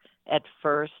sure at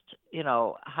first,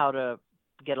 how to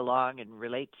get along and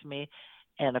relate to me.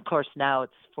 And, of course, now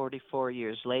it's 44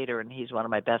 years later, and he's one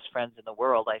of my best friends in the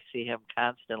world. I see him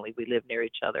constantly. We live near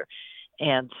each other.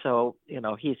 And so,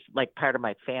 he's like part of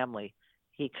my family.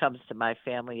 He comes to my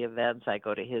family events. I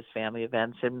go to his family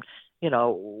events. And,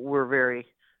 we're very,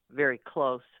 very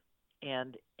close.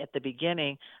 And at the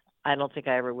beginning, I don't think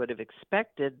I ever would have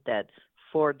expected that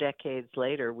 4 decades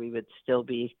later we would still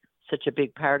be such a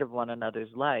big part of one another's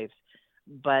lives.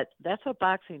 But that's what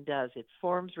boxing does. It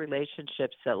forms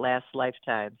relationships that last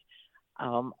lifetimes.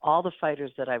 All the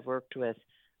fighters that I've worked with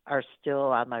are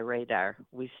still on my radar.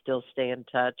 We still stay in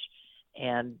touch.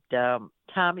 And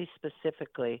Tommy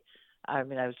specifically, I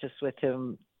was just with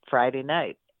him Friday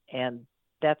night, and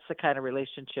that's the kind of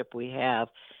relationship we have.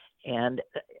 And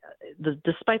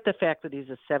despite the fact that he's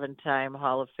a 7-time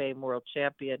Hall of Fame world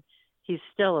champion, he's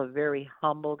still a very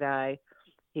humble guy.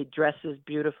 He dresses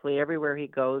beautifully. Everywhere he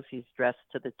goes, he's dressed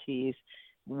to the T's.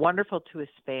 Wonderful to his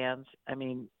fans.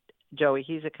 Joey,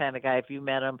 he's the kind of guy, if you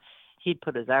met him, he'd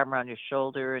put his arm around your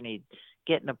shoulder and he'd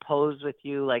get in a pose with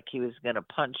you like he was going to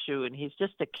punch you. And he's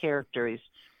just a character. He's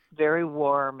very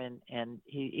warm, and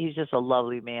he's just a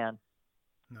lovely man.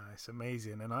 Nice,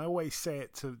 amazing. And I always say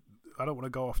it to, I don't want to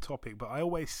go off topic, but I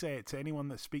always say it to anyone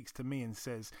that speaks to me and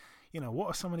says, what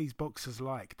are some of these boxers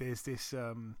like? There's this,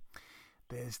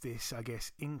 I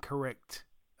guess, incorrect,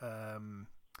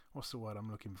 what's the word I'm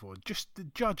looking for? Just the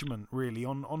judgment, really,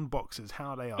 on boxers,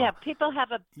 how they are. Yeah, people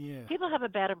have a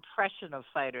bad impression of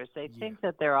fighters. They think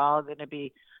that they're all going to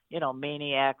be,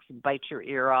 maniacs and bite your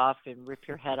ear off and rip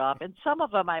your head off. And some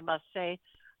of them, I must say,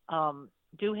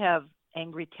 do have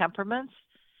angry temperaments.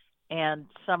 And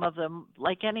some of them,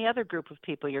 like any other group of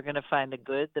people, you're going to find the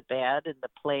good, the bad, and the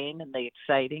plain, and the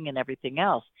exciting, and everything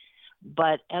else.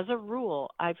 But as a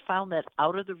rule, I've found that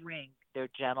out of the ring, they're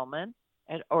gentlemen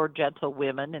or gentle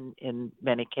women in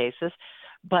many cases.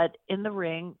 But in the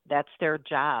ring, that's their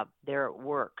job. They're at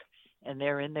work, and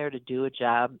they're in there to do a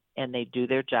job, and they do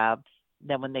their job.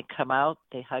 Then when they come out,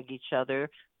 they hug each other.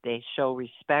 They show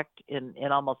respect in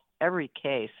almost every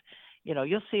case.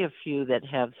 You'll see a few that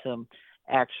have some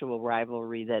actual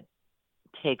rivalry that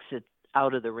takes it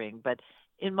out of the ring. But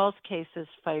in most cases,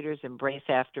 fighters embrace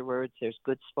afterwards. There's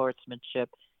good sportsmanship,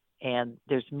 and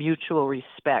there's mutual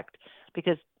respect,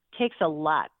 because it takes a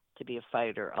lot to be a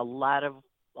fighter, a lot of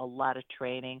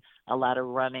training, a lot of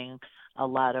running, a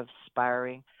lot of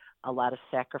sparring, a lot of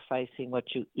sacrificing what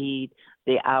you eat,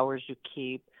 the hours you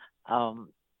keep.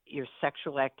 Your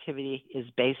sexual activity is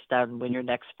based on when your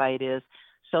next fight is.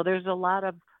 So there's a lot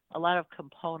of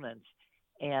components,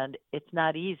 and it's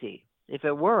not easy. If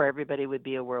it were, everybody would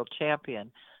be a world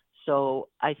champion. So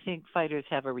I think fighters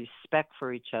have a respect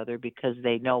for each other because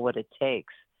they know what it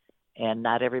takes, and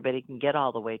not everybody can get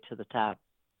all the way to the top.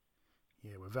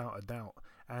 Yeah, without a doubt.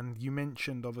 And you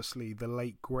mentioned, obviously, the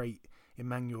late, great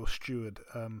Emanuel Steward.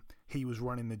 He was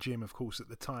running the gym, of course, at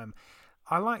the time.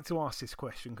 I like to ask this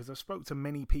question because I've spoke to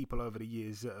many people over the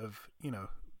years that have,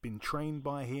 been trained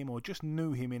by him or just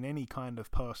knew him in any kind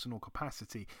of personal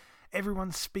capacity.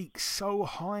 everyone speaks so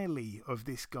highly of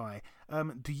this guy.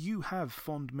 Do you have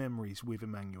fond memories with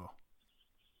Emmanuel?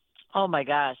 Oh my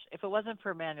gosh. If it wasn't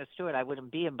for Emanuel Steward, I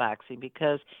wouldn't be in boxing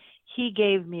because he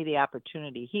gave me the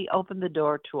opportunity. He opened the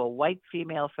door to a white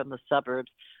female from the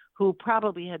suburbs who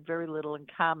probably had very little in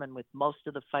common with most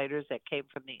of the fighters that came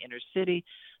from the inner city,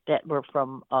 that were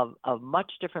from a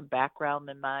much different background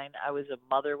than mine. I was a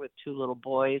mother with two little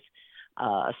boys,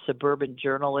 a suburban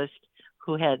journalist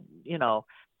who had,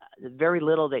 very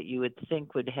little that you would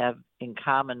think would have in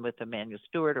common with Emanuel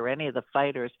Steward or any of the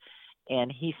fighters.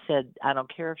 And he said, I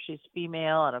don't care if she's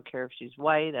female, I don't care if she's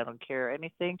white, I don't care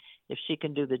anything. If she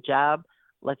can do the job,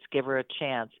 let's give her a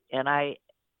chance. And I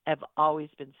have always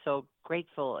been so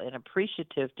grateful and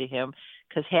appreciative to him,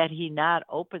 because had he not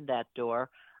opened that door,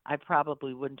 I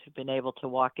probably wouldn't have been able to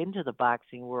walk into the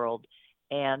boxing world.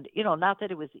 And, not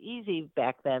that it was easy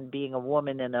back then being a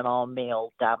woman in an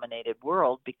all-male dominated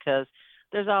world, because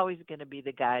there's always going to be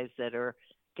the guys that are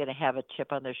going to have a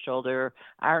chip on their shoulder,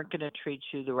 aren't going to treat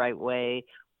you the right way,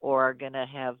 or are going to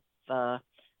have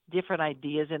different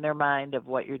ideas in their mind of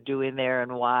what you're doing there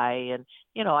and why. And,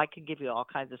 I could give you all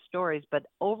kinds of stories, but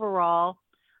overall,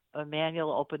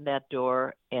 Emanuel opened that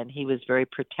door, and he was very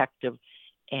protective.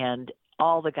 And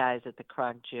all the guys at the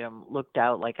Kronk Gym looked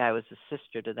out like I was a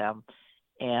sister to them.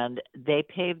 And they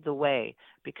paved the way,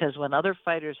 because when other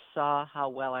fighters saw how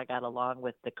well I got along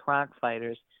with the Kronk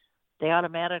fighters, they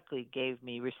automatically gave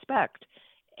me respect.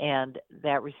 And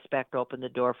that respect opened the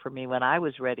door for me when I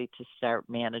was ready to start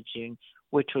managing,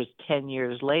 which was 10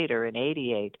 years later in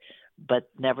 88. But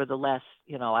nevertheless,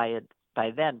 I had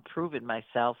by then proven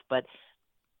myself. But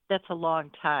that's a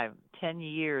long time, 10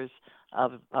 years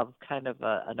of kind of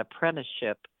an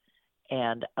apprenticeship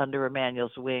and under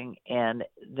Emanuel's wing. And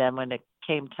then when it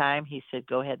came time, he said,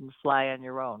 go ahead and fly on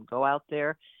your own. Go out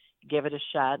there, give it a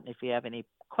shot. And if you have any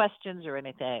questions or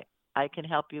anything I can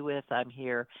help you with, I'm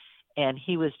here. And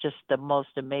he was just the most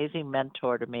amazing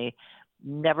mentor to me.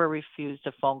 Never refused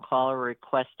a phone call or a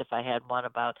request if I had one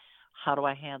about how do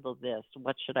I handle this?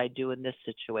 What should I do in this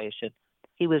situation?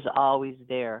 He was always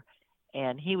there,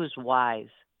 and he was wise.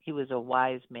 He was a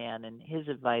wise man, and his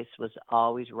advice was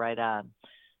always right on.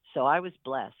 So I was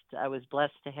blessed. I was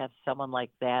blessed to have someone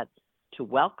like that to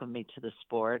welcome me to the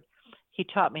sport. He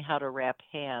taught me how to wrap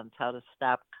hands, how to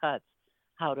stop cuts,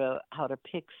 how to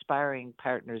pick sparring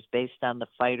partners based on the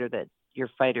fighter that your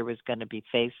fighter was going to be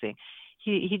facing.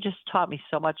 He just taught me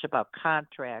so much about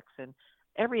contracts and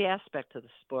every aspect of the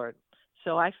sport.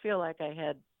 So I feel like I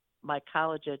had my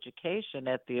college education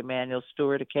at the Emanuel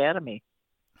Steward Academy.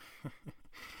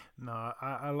 No,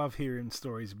 I love hearing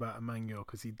stories about Emanuel,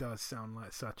 because he does sound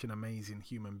like such an amazing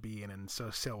human being and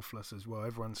so selfless as well.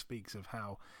 Everyone speaks of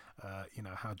how,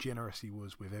 how generous he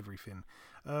was with everything.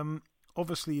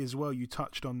 Obviously, as well, you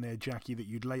touched on there, Jackie, that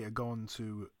you'd later go on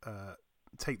to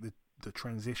take the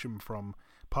transition from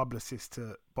publicist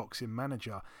to boxing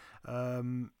manager.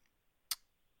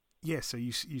 So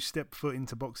you stepped foot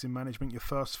into boxing management. Your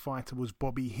first fighter was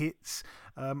Bobby Hitz.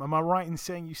 Am I right in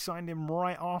saying you signed him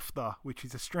right after, which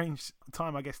is a strange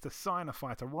time, I guess, to sign a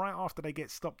fighter, right after they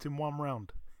get stopped in one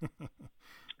round?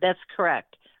 That's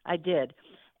correct. I did.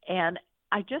 And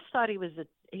I just thought he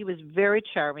was very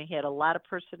charming. He had a lot of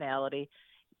personality.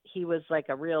 He was like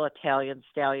a real Italian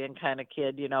stallion kind of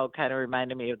kid, kind of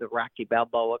reminded me of the Rocky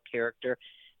Balboa character.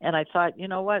 And I thought, you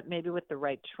know what, maybe with the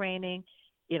right training,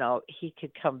 he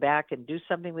could come back and do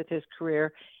something with his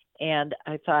career. And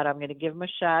I thought, I'm going to give him a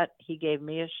shot. He gave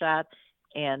me a shot.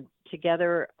 And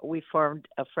together we formed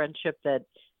a friendship that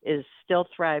is still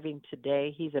thriving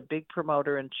today. He's a big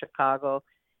promoter in Chicago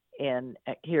and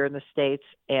here in the States.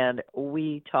 And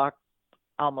we talk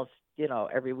almost,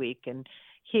 every week. And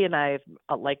he and I,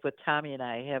 like with Tommy and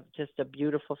I, have just a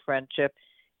beautiful friendship.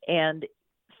 And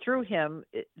through him,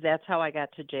 that's how I got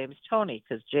to James Toney,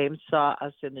 because James saw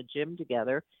us in the gym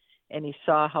together, and he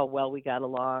saw how well we got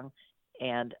along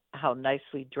and how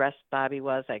nicely dressed Bobby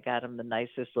was. I got him the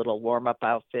nicest little warm-up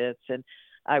outfits, and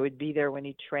I would be there when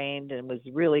he trained and was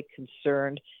really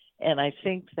concerned. And I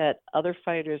think that other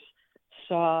fighters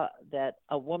saw that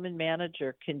a woman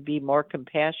manager can be more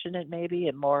compassionate maybe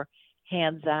and more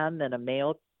hands-on than a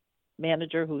male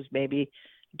manager who's maybe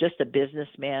just a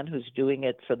businessman who's doing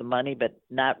it for the money, but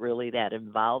not really that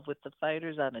involved with the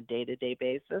fighters on a day-to-day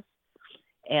basis.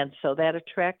 And so that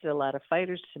attracted a lot of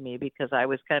fighters to me because I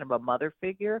was kind of a mother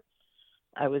figure.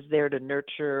 I was there to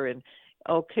nurture and,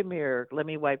 oh, come here, let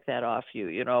me wipe that off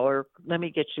you, or let me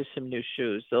get you some new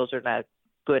shoes. Those are not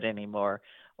good anymore.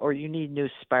 Or you need new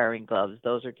sparring gloves.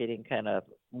 Those are getting kind of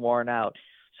worn out.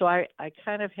 So I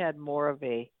kind of had more of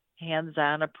a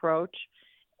hands-on approach.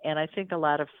 And I think a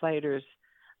lot of fighters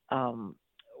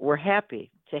were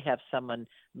happy to have someone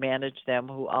manage them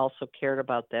who also cared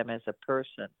about them as a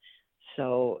person.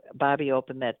 So Bobby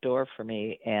opened that door for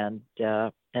me, and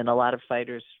a lot of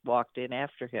fighters walked in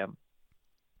after him.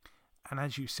 And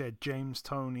as you said, James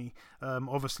Toney,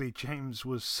 obviously James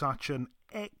was such an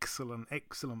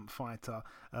excellent fighter,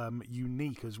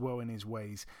 unique as well in his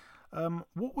ways.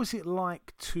 What was it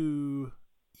like to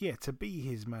be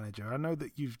his manager? I know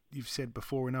that you've said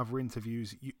before in other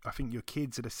interviews, I think your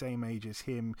kids are the same age as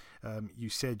him. You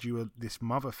said you were this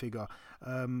mother figure.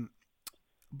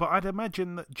 But I'd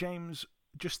imagine that James,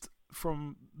 just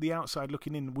from the outside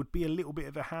looking in, would be a little bit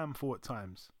of a handful at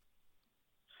times.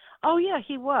 Oh yeah,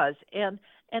 he was, and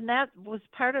that was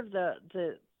part of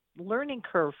the learning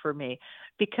curve for me,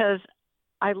 because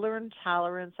I learned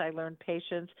tolerance, I learned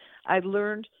patience, I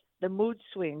learned the mood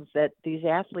swings that these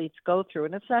athletes go through,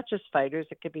 and it's not just fighters;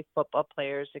 it could be football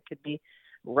players, it could be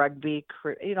rugby,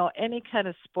 any kind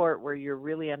of sport where you're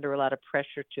really under a lot of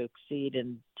pressure to exceed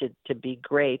and to be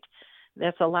great.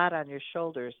 That's a lot on your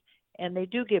shoulders, and they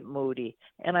do get moody.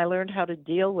 And I learned how to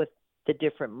deal with the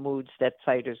different moods that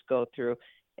fighters go through.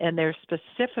 And they're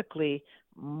specifically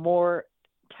more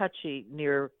touchy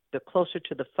near the closer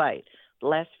to the fight. The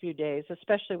last few days,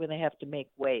 especially when they have to make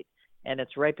weight, and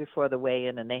it's right before the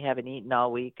weigh-in, and they haven't eaten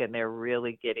all week, and they're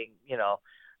really getting,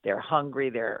 they're hungry,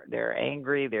 they're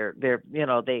angry,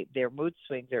 their mood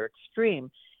swings are extreme.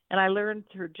 And I learned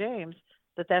through James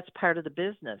that that's part of the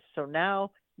business. So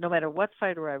now, no matter what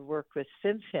fighter I've worked with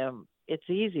since him, it's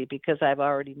easy because I've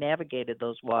already navigated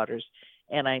those waters,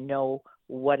 and I know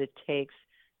what it takes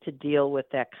to deal with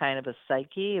that kind of a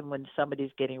psyche. And when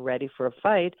somebody's getting ready for a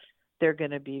fight, they're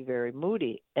going to be very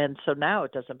moody. And so now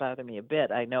it doesn't bother me a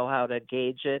bit. I know how to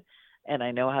gauge it, and I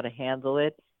know how to handle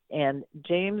it. And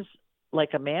James,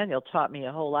 like Emmanuel, taught me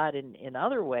a whole lot in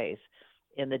other ways,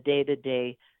 in the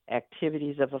day-to-day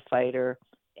activities of a fighter,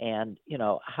 and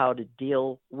how to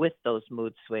deal with those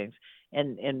mood swings.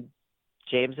 And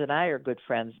James and I are good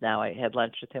friends now. I had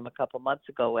lunch with him a couple months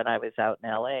ago when I was out in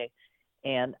LA,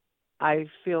 and I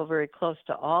feel very close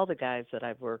to all the guys that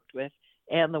I've worked with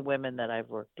and the women that I've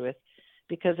worked with,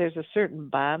 because there's a certain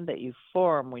bond that you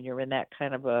form when you're in that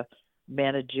kind of a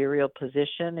managerial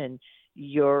position, and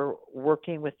you're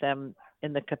working with them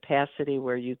in the capacity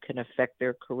where you can affect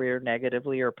their career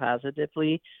negatively or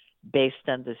positively based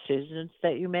on decisions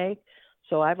that you make.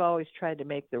 So I've always tried to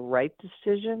make the right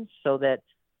decisions so that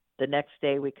the next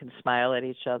day we can smile at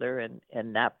each other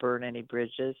and not burn any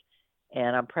bridges.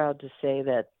 And I'm proud to say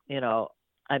that,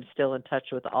 I'm still in touch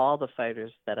with all the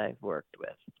fighters that I've worked with.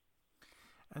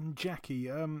 And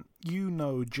Jackie, you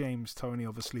know James Toney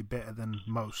obviously better than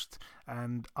most.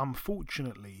 And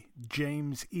unfortunately,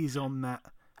 James is on that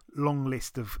long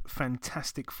list of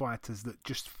fantastic fighters that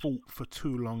just fought for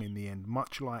too long in the end,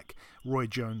 much like Roy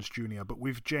Jones Jr. But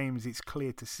with James, it's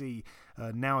clear to see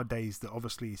nowadays that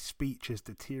obviously his speech has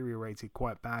deteriorated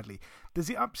quite badly. Does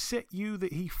it upset you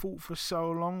that he fought for so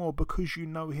long, or because you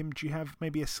know him, do you have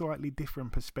maybe a slightly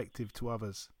different perspective to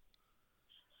others?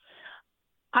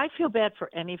 I feel bad for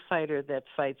any fighter that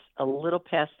fights a little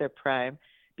past their prime,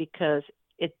 because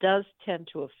it does tend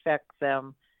to affect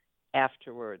them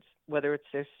afterwards, whether it's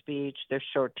their speech, their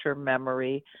short-term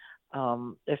memory,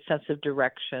 their sense of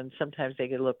direction. Sometimes they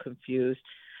get a little confused.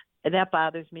 And that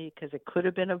bothers me because it could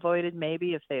have been avoided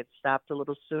maybe if they had stopped a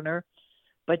little sooner.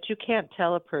 But you can't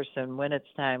tell a person when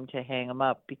it's time to hang them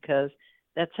up, because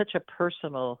that's such a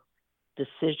personal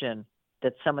decision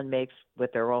that someone makes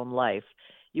with their own life.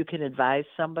 You can advise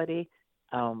somebody,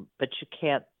 but you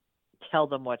can't tell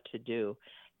them what to do.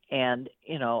 And,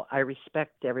 I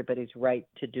respect everybody's right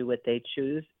to do what they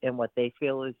choose and what they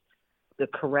feel is the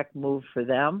correct move for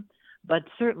them. But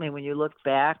certainly when you look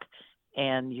back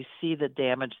and you see the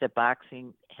damage that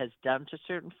boxing has done to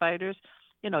certain fighters,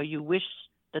 you wish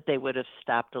that they would have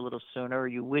stopped a little sooner, or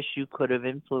you wish you could have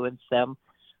influenced them.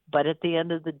 But at the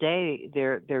end of the day,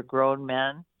 they're grown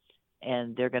men,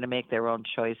 and they're going to make their own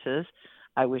choices.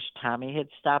 I wish Tommy had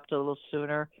stopped a little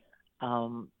sooner.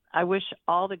 I wish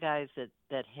all the guys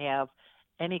that have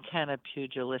any kind of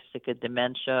pugilistic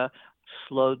dementia,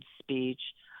 slowed speech,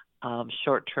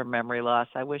 short-term memory loss,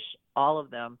 I wish all of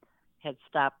them had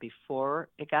stopped before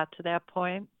it got to that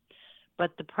point.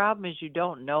 But the problem is you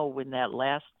don't know when that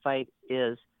last fight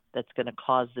is that's going to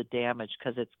cause the damage,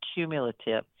 because it's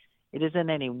cumulative. It isn't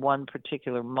any one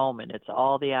particular moment. It's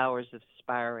all the hours of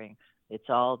sparring. It's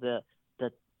all the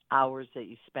hours that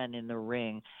you spend in the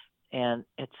ring. And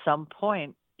at some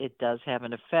point, it does have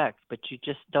an effect, but you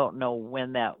just don't know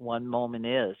when that one moment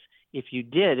is. If you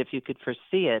could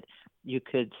foresee it, you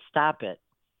could stop it.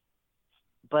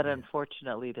 But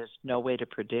unfortunately, there's no way to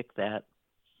predict that.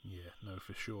 Yeah, no,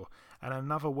 for sure. And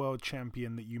another world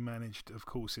champion that you managed, of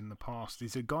course, in the past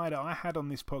is a guy that I had on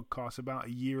this podcast about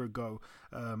a year ago,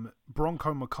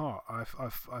 Bronco McCart.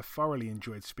 I've thoroughly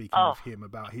enjoyed speaking with him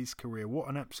about his career. What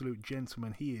an absolute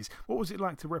gentleman he is. What was it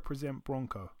like to represent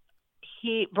Bronco?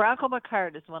 Bronco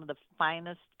McCart is one of the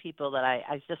finest people that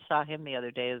I just saw him the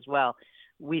other day as well.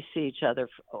 We see each other.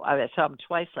 I saw him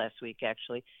twice last week,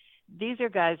 actually. These are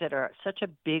guys that are such a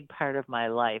big part of my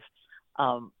life.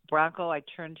 Bronco, I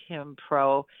turned him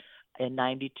pro in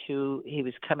 '92. He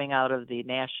was coming out of the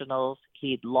Nationals.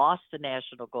 He'd lost the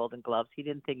National Golden Gloves. He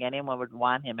didn't think anyone would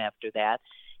want him after that.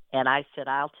 And I said,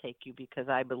 I'll take you because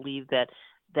I believe that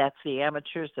that's the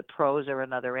amateurs. The pros are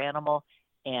another animal.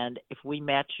 And if we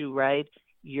match you right,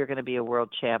 you're going to be a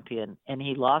world champion. And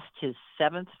he lost his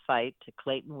 7th fight to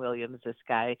Clayton Williams, this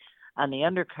guy on the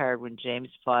undercard when James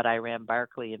fought Iran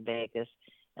Barkley in Vegas.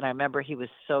 And I remember he was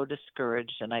so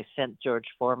discouraged, and I sent George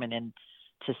Foreman in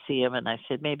to see him, and I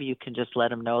said, maybe you can just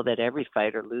let him know that every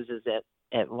fighter loses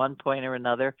at one point or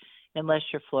another, unless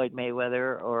you're Floyd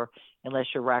Mayweather or unless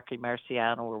you're Rocky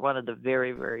Marciano. We're one of the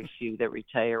very, very few that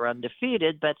retire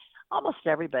undefeated, but almost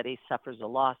everybody suffers a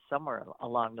loss somewhere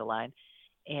along the line.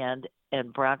 And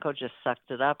Bronco just sucked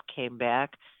it up, came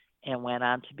back, and went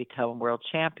on to become a world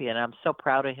champion. I'm so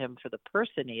proud of him for the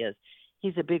person he is.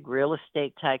 He's a big real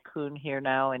estate tycoon here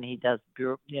now, and he does,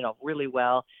 really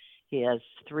well. He has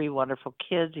 3 wonderful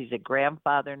kids. He's a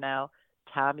grandfather now.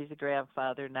 Tommy's a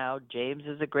grandfather now. James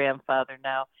is a grandfather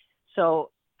now. So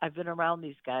I've been around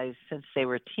these guys since they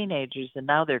were teenagers, and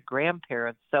now they're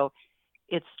grandparents. So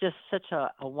it's just such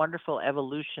a wonderful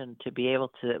evolution to be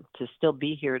able to still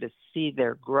be here to see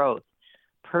their growth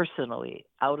personally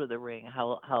out of the ring,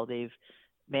 how they've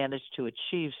managed to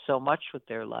achieve so much with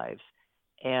their lives.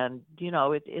 And,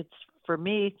 it's for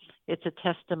me, it's a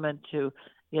testament to,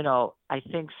 I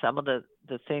think some of the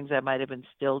things I might have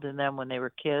instilled in them when they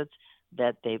were kids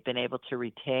that they've been able to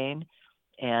retain.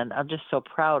 And I'm just so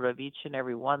proud of each and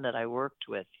every one that I worked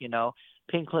with,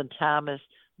 Pinklon Thomas,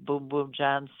 Boom Boom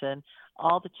Johnson,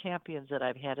 all the champions that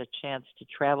I've had a chance to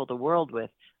travel the world with,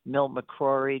 Milt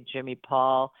McCrory, Jimmy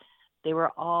Paul. They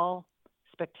were all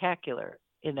spectacular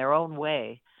in their own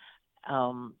way.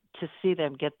 To see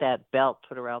them get that belt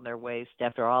put around their waist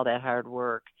after all that hard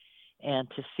work, and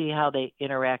to see how they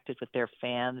interacted with their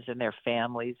fans and their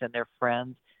families and their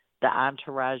friends, the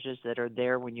entourages that are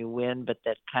there when you win but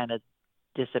that kind of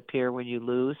disappear when you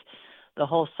lose. The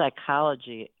whole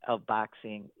psychology of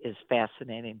boxing is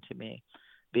fascinating to me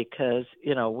because,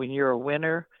 when you're a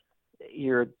winner,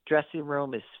 your dressing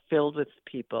room is filled with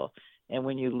people, and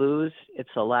when you lose,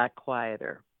 it's a lot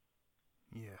quieter.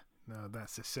 Yeah. No,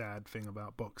 that's a sad thing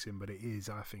about boxing, but it is,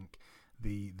 I think,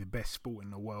 the best sport in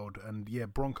the world. And yeah,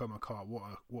 Bronco McCart, what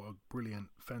a brilliant,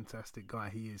 fantastic guy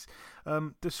he is.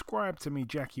 Describe to me,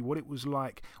 Jackie, what it was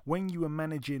like when you were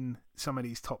managing some of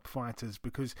these top fighters,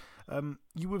 because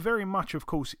you were very much, of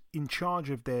course, in charge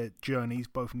of their journeys,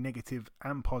 both negative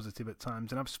and positive at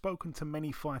times. And I've spoken to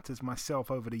many fighters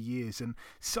myself over the years, and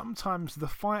sometimes the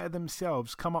fighter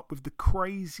themselves come up with the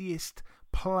craziest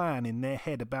plan in their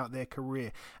head about their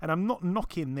career. And I'm not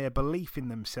knocking their belief in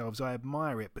themselves, I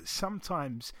admire it, but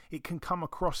sometimes it can come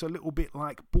across a little bit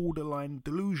like borderline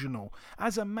delusional.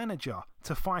 As a manager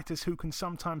to fighters who can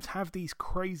sometimes have these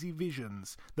crazy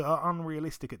visions that are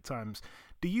unrealistic at times,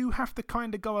 do you have to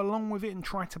kind of go along with it and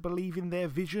try to believe in their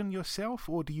vision yourself,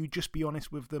 or do you just be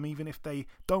honest with them even if they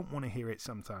don't want to hear it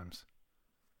sometimes?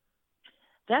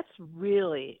 That's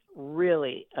really,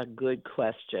 really a good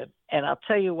question. And I'll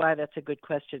tell you why that's a good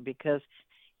question, because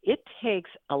it takes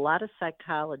a lot of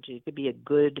psychology to be a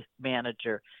good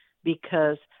manager,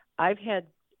 because I've had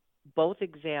both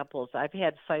examples. I've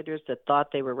had fighters that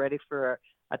thought they were ready for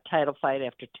a title fight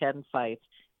after 10 fights,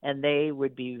 and they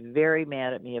would be very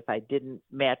mad at me if I didn't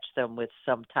match them with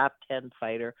some top 10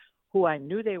 fighter who I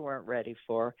knew they weren't ready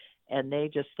for. And they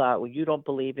just thought, well, you don't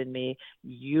believe in me,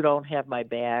 you don't have my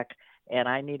back, and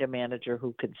I need a manager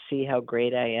who can see how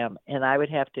great I am. And I would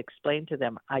have to explain to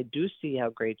them, I do see how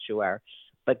great you are,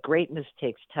 but greatness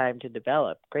takes time to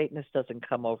develop. Greatness doesn't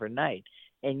come overnight,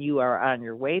 and you are on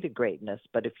your way to greatness,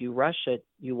 but if you rush it,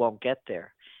 you won't get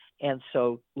there. And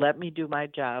so let me do my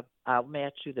job. I'll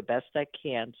match you the best I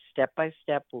can. Step by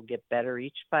step, we'll get better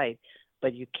each fight,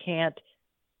 but you can't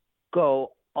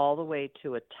go all the way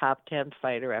to a top 10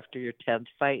 fighter after your 10th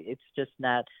fight. It's just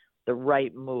not the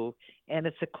right move. And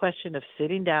it's a question of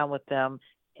sitting down with them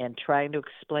and trying to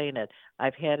explain it.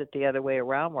 I've had it the other way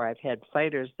around, where I've had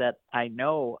fighters that I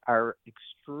know are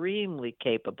extremely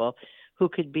capable, who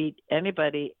could beat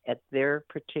anybody at their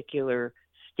particular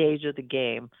stage of the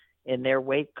game, in their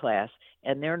weight class,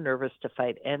 and they're nervous to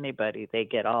fight anybody. They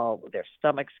get their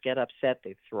stomachs get upset.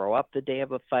 They throw up the day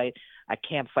of a fight. I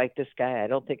can't fight this guy. I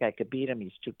don't think I could beat him.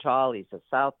 He's too tall. He's a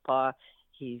southpaw.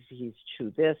 He's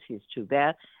too this. He's too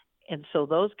that. And so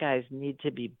those guys need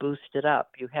to be boosted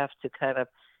up. You have to kind of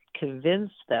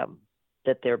convince them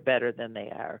that they're better than they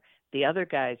are. The other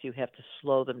guys, you have to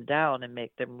slow them down and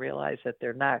make them realize that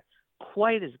they're not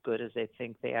quite as good as they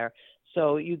think they are.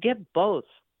 So you get both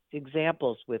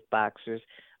examples with boxers,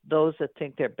 those that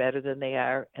think they're better than they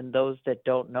are and those that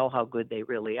don't know how good they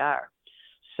really are.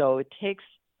 So it takes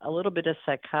a little bit of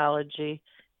psychology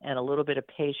and a little bit of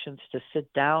patience to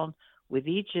sit down with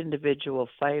each individual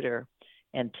fighter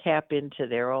and tap into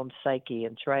their own psyche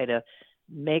and try to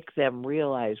make them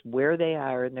realize where they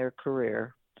are in their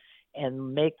career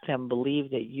and make them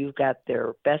believe that you've got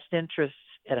their best interests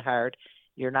at heart.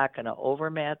 You're not going to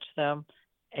overmatch them,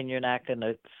 and you're not going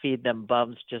to feed them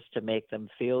bums just to make them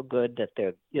feel good that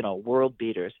they're, world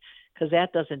beaters, because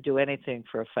that doesn't do anything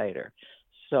for a fighter.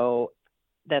 So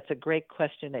that's a great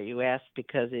question that you asked,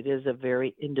 because it is a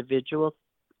very individual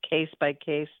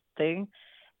case-by-case thing.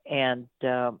 And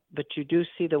but you do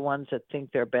see the ones that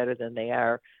think they're better than they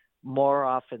are more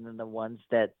often than the ones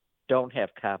that don't have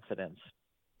confidence.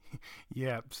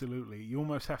 Yeah, absolutely. You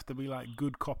almost have to be like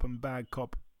good cop and bad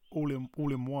cop all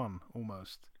in one,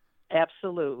 almost.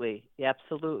 Absolutely.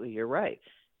 You're right.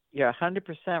 You're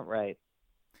 100% right.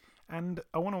 And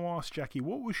I want to ask, Jackie,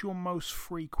 what was your most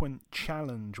frequent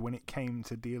challenge when it came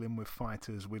to dealing with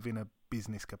fighters within a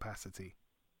business capacity?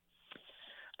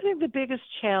 I think the biggest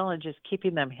challenge is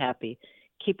keeping them happy,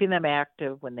 keeping them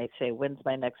active when they say, when's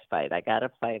my next fight? I got to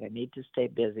fight. I need to stay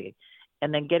busy.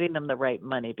 And then getting them the right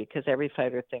money, because every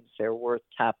fighter thinks they're worth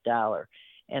top dollar.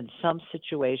 And some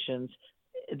situations,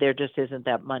 there just isn't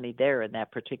that money there in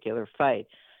that particular fight.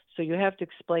 So you have to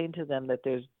explain to them that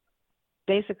there's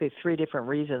basically 3 different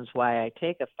reasons why I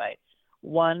take a fight.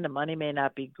 1, the money may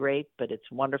not be great, but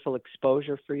it's wonderful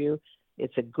exposure for you.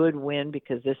 It's a good win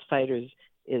because this fighter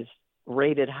is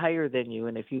rated higher than you,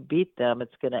 and if you beat them,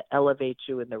 it's going to elevate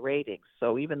you in the ratings.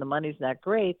 So even the money's not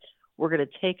great, we're going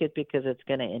to take it because it's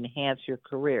going to enhance your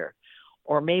career.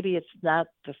 Or maybe it's not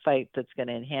the fight that's going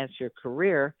to enhance your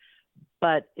career,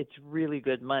 but it's really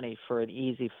good money for an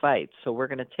easy fight. So we're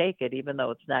going to take it, even though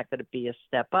it's not going to be a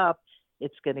step up.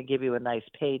 It's going to give you a nice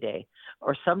payday.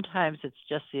 Or sometimes it's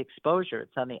just the exposure.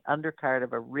 It's on the undercard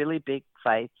of a really big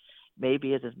fight.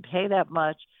 Maybe it doesn't pay that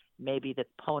much. Maybe the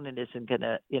opponent isn't going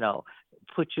to,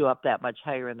 put you up that much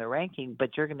higher in the ranking, but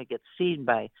you're going to get seen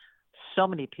by so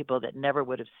many people that never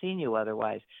would have seen you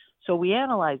otherwise. So we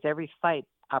analyze every fight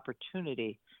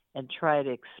opportunity and try to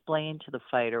explain to the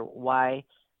fighter why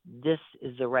this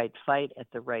is the right fight at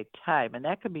the right time. And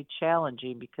that can be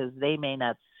challenging because they may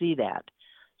not see that.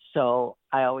 So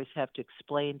I always have to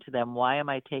explain to them, why am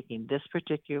I taking this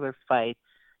particular fight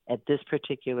at this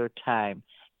particular time?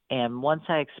 And once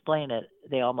I explain it,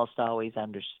 they almost always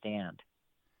understand.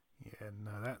 Yeah,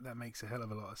 no, that makes a hell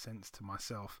of a lot of sense to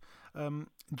myself.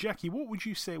 Jackie, what would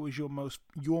you say was your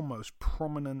most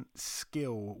prominent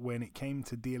skill when it came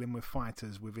to dealing with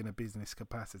fighters within a business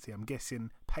capacity? I'm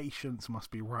guessing patience must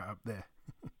be right up there.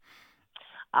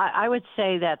 I would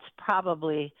say that's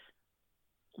probably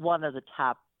one of the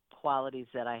top qualities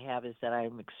that I have, is that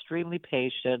I'm extremely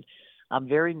patient. I'm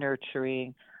very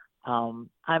nurturing. I'm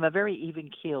a very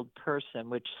even-keeled person,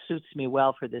 which suits me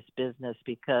well for this business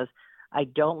because I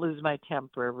don't lose my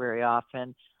temper very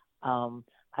often.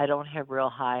 I don't have real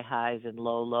high highs and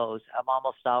low lows.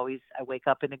 I wake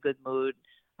up in a good mood.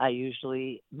 I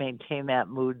usually maintain that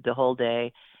mood the whole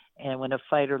day. And when a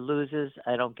fighter loses,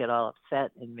 I don't get all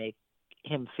upset and make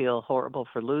him feel horrible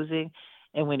for losing.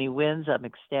 And when he wins, I'm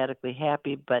ecstatically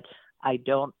happy, but I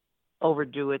don't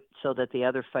overdo it so that the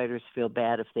other fighters feel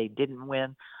bad if they didn't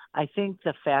win. I think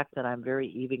the fact that I'm very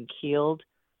even-keeled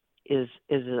is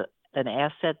an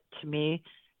asset to me,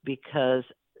 because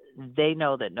they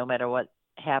know that no matter what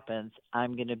happens,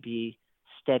 I'm going to be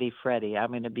steady Freddy. I'm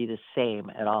going to be the same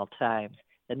at all times,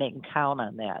 and they can count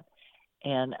on that.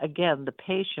 And again, the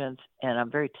patience, and I'm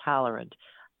very tolerant.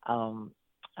 I'm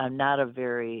not a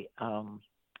very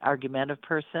argumentative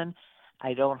person.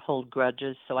 I don't hold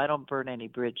grudges, so I don't burn any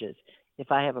bridges.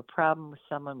 If I have a problem with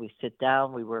someone, we sit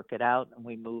down, we work it out, and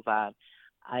we move on.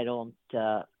 I don't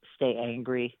stay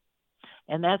angry.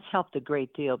 And that's helped a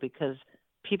great deal because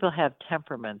people have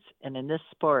temperaments. And in this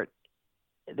sport,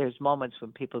 there's moments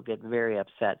when people get very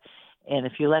upset. And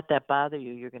if you let that bother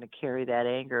you, you're going to carry that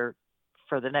anger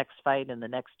for the next fight and the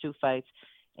next 2 fights.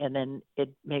 And then it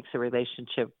makes a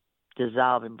relationship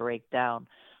dissolve and break down.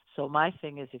 So my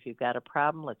thing is, if you've got a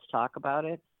problem, let's talk about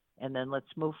it. And then let's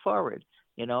move forward.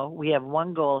 You know, we have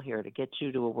one goal here, to get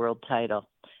you to a world title.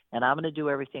 And I'm going to do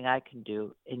everything I can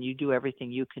do, and you do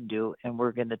everything you can do, and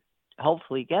we're going to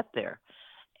hopefully get there.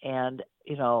 And,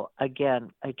 you know,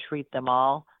 again, I treat them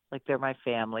all like they're my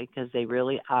family, because they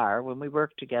really are. When we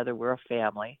work together, we're a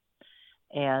family.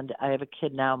 And I have a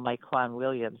kid now, Myquan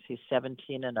Williams. He's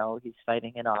 17-0. He's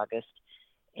fighting in August.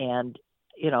 And,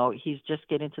 you know, he's just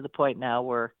getting to the point now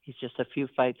where he's just a few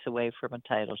fights away from a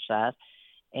title shot.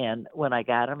 And when I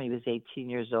got him, he was 18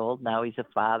 years old. Now he's a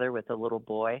father with a little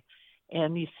boy.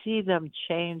 And you see them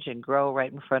change and grow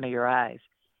right in front of your eyes.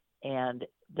 And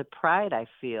the pride I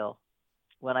feel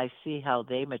when I see how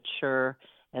they mature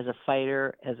as a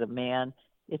fighter, as a man,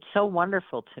 it's so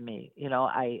wonderful to me. You know,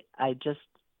 I just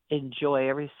enjoy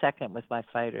every second with my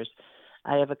fighters.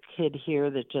 I have a kid here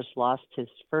that just lost his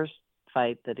first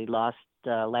fight that he lost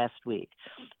last week.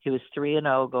 He was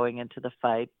 3-0 going into the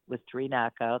fight with 3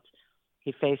 knockouts.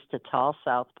 He faced a tall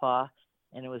southpaw,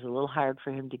 and it was a little hard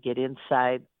for him to get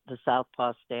inside the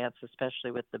southpaw stance,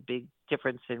 especially with the big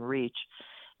difference in reach.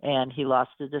 And he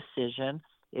lost the decision.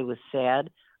 It was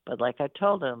sad, but like I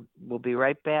told him, we'll be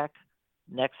right back.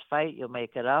 Next fight, you'll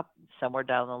make it up. Somewhere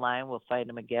down the line, we'll fight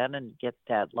him again and get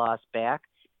that loss back.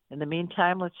 In the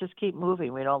meantime, let's just keep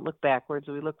moving. We don't look backwards,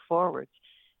 we look forwards.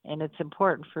 And it's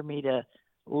important for me to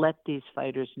let these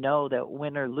fighters know that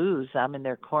win or lose, I'm in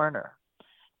their corner.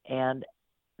 And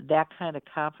that kind of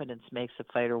confidence makes a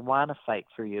fighter want to fight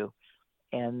for you,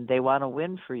 and they want to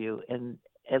win for you. And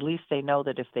at least they know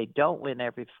that if they don't win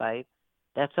every fight,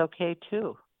 that's okay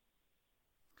too.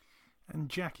 And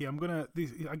Jackie,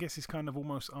 I guess it's kind of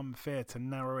almost unfair to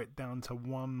narrow it down to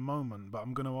one moment, but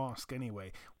I'm going to ask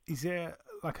anyway. Is there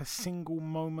like a single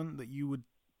moment that you would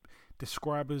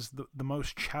describe as the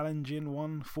most challenging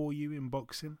one for you in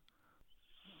boxing?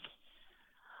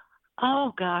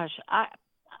 Oh gosh, I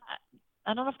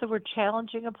don't know if the word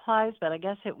challenging applies, but I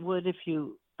guess it would if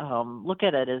you look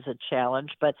at it as a challenge.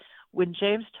 But when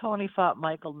James Toney fought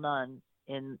Michael Nunn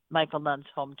in Michael Nunn's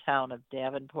hometown of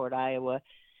Davenport, Iowa,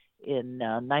 in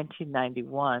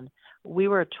 1991, we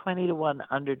were a 20-1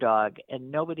 underdog,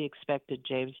 and nobody expected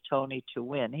James Toney to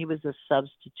win. He was a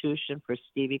substitution for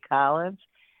Stevie Collins,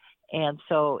 and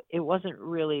so it wasn't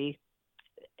really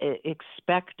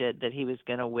expected that he was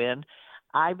going to win.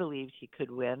 I believed he could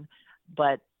win,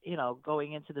 but you know,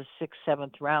 going into the 6th,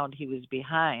 7th round, he was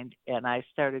behind, and I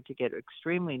started to get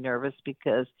extremely nervous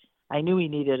because I knew he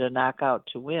needed a knockout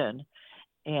to win.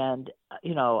 And,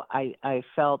 you know, I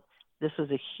felt this was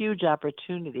a huge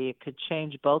opportunity. It could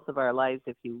change both of our lives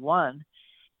if he won,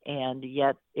 and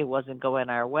yet it wasn't going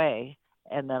our way.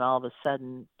 And then all of a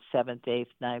sudden, 7th, 8th,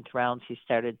 9th rounds, he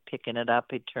started picking it up.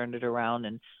 He turned it around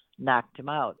and knocked him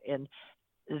out. And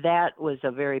that was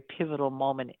a very pivotal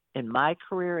moment in my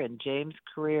career, in James'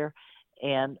 career,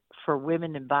 and for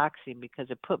women in boxing, because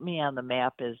it put me on the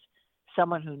map as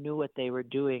someone who knew what they were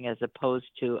doing, as opposed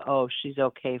to, oh, she's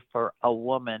okay for a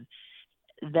woman.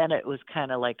 Then it was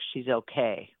kind of like she's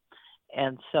okay.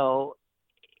 And so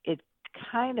it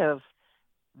kind of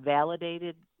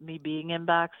validated me being in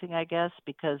boxing, I guess,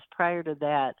 because prior to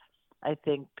that, I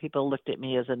think people looked at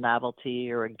me as a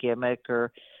novelty or a gimmick,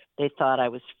 or they thought I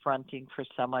was fronting for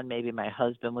someone. Maybe my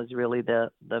husband was really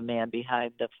the man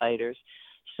behind the fighters.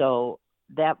 So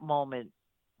that moment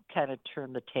kind of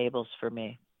turned the tables for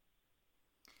me.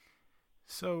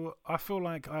 So I feel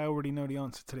like I already know the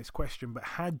answer to this question, but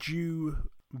had you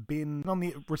been on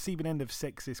the receiving end of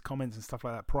sexist comments and stuff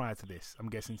like that prior to this? I'm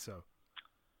guessing so.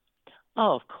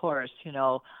 Oh, of course. You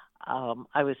know,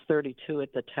 I was 32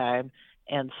 at the time,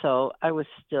 and so I was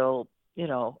still, you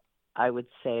know, I would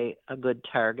say a good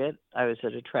target. I was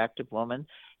an attractive woman,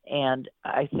 and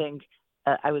I think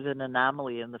I was an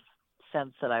anomaly in the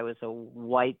sense that I was a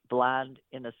white blonde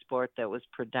in a sport that was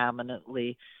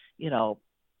predominantly, you know,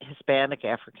 Hispanic,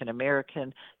 African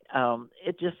American.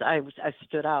 I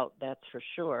stood out, that's for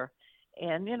sure.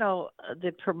 And, you know,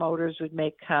 the promoters would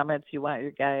make comments, you want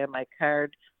your guy on my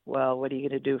card? Well, what are you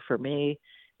going to do for me?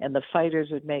 And the fighters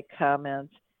would make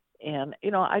comments. And,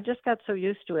 you know, I just got so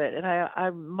used to it. And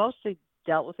I mostly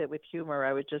dealt with it with humor.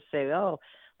 I would just say, oh,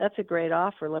 that's a great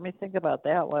offer. Let me think about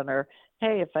that one. Or,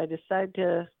 hey, if I decide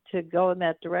to go in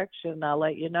that direction, I'll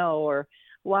let you know. Or,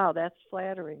 wow, that's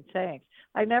flattering. Thanks.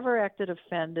 I never acted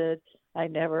offended. I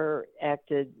never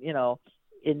acted, you know,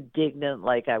 indignant,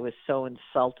 like I was so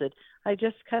insulted. I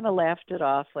just kind of laughed it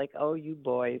off like, oh, you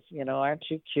boys, you know, aren't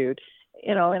you cute?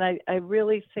 You know, and I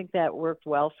really think that worked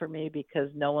well for me, because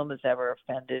no one was ever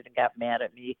offended and got mad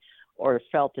at me or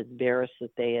felt embarrassed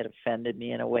that they had offended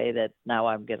me in a way that now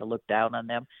I'm going to look down on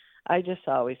them. I just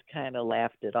always kind of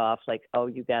laughed it off like, oh,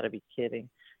 you got to be kidding.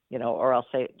 or I'll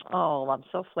say, "Oh, I'm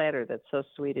so flattered. That's so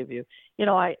sweet of you."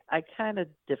 I kind of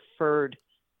deferred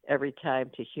every time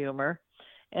to humor.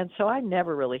 And so I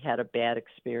never really had a bad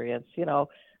experience. I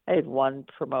had one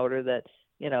promoter that,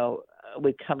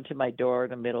 would come to my door in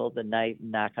the middle of the night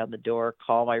and knock on the door,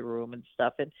 call my room and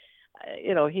stuff. And,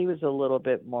 he was a little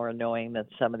bit more annoying than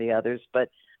some of the others. But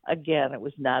again, it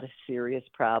was not a serious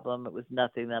problem. It was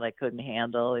nothing that I couldn't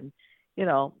handle. And,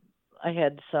 I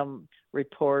had some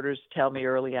reporters tell me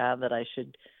early on that I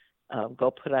should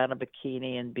go put on a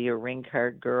bikini and be a ring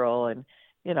card girl and,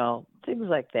 things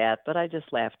like that. But I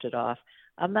just laughed it off.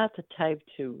 I'm not the type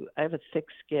I have a thick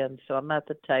skin, so I'm not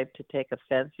the type to take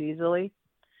offense easily.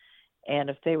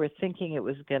 And if they were thinking it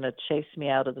was going to chase me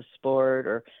out of the sport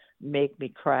or make me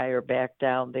cry or back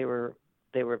down, they were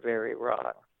very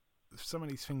wrong. Some of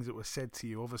these things that were said to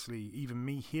you, obviously, even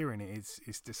me hearing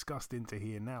it's disgusting to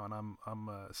hear now, and I'm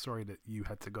sorry that you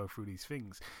had to go through these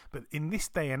things. But in this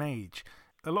day and age,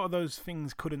 a lot of those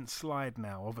things couldn't slide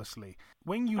now, obviously.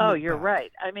 When you you're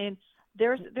right. I mean,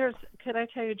 there's. Can I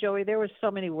tell you, Joey? There were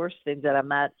so many worse things that I'm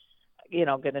not,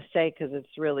 going to say because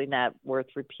it's really not worth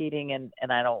repeating, and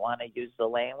I don't want to use the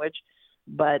language.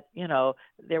 But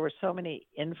there were so many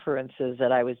inferences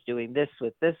that I was doing this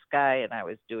with this guy, and I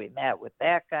was doing that with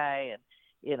that guy,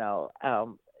 and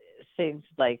things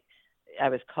like I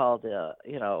was called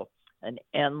an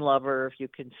N lover, if you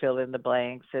can fill in the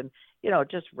blanks, and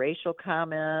just racial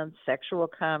comments, sexual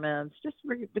comments, just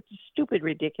stupid,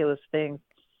 ridiculous things.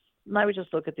 And I would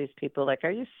just look at these people like,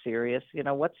 are you serious?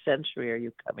 What century are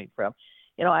you coming from?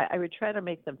 I would try to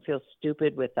make them feel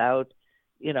stupid without,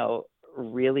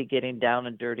 really getting down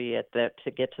and dirty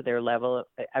to get to their level.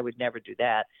 I would never do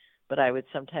that, but I would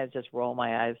sometimes just roll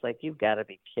my eyes like, you've got to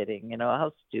be kidding,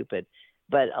 how stupid.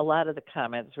 But a lot of the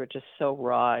comments were just so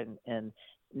raw, and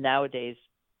nowadays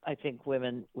I think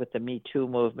women with the Me Too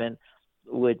movement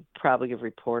would probably have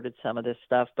reported some of this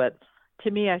stuff. But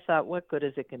to me, I thought, what good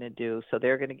is it going to do? So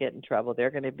they're going to get in trouble.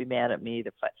 They're going to be mad at me.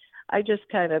 I just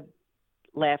kind of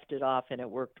laughed it off, and it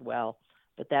worked well.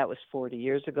 But that was 40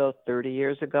 years ago, 30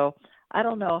 years ago. I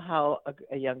don't know how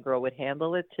a young girl would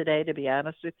handle it today, to be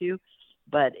honest with you,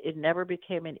 but it never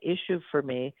became an issue for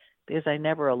me because I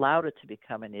never allowed it to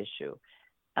become an issue.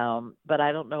 But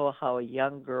I don't know how a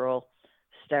young girl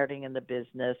starting in the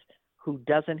business who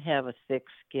doesn't have a thick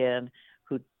skin,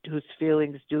 whose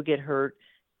feelings do get hurt,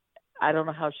 I don't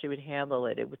know how she would handle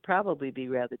it. It would probably be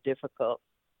rather difficult.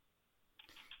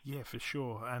 Yeah, for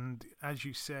sure. And as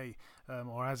you say,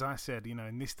 or as I said,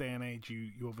 in this day and age,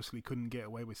 you obviously couldn't get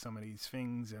away with some of these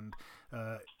things. And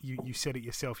you said it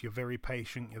yourself, you're very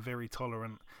patient, you're very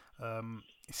tolerant.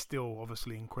 It's still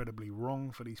obviously incredibly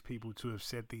wrong for these people to have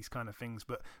said these kind of things.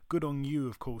 But good on you,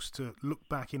 of course, to look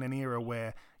back in an era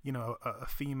where, a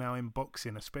female in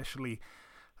boxing, especially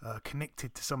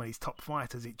connected to some of these top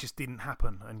fighters, it just didn't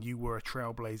happen, and you were a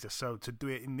trailblazer. So to do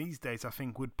it in these days, I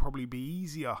think would probably be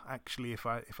easier, actually, if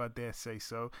I dare say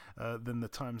so, than the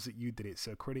times that you did it.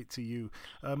 So credit to you.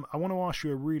 I want to ask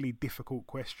you a really difficult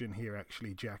question here,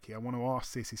 actually, Jackie. I want to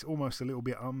ask this. It's almost a little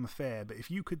bit unfair, but if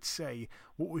you could say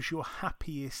what was your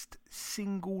happiest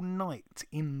single night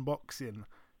in boxing,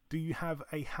 do you have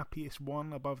a happiest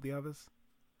one above the others?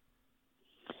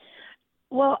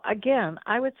 Well, again,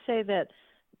 I would say that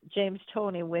James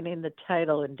Toney winning the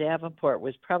title in Davenport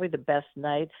was probably the best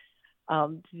night.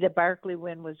 The Barkley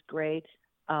win was great.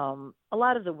 A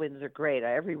lot of the wins are great.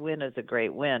 Every win is a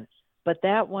great win. But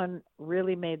that one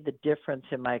really made the difference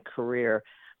in my career.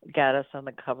 Got us on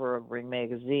the cover of Ring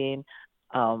Magazine.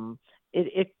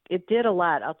 It did a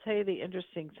lot. I'll tell you the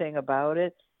interesting thing about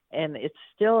it, and it's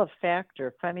still a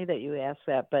factor. Funny that you asked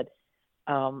that, but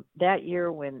that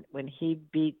year when he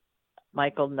beat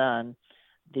Michael Nunn,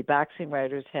 the boxing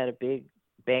writers had a big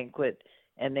banquet,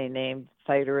 and they named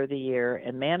Fighter of the Year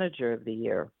and Manager of the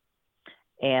Year.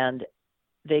 And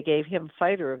they gave him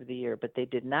Fighter of the Year, but they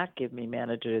did not give me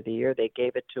Manager of the Year. They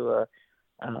gave it to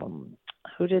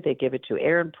who did they give it to?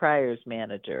 Aaron Pryor's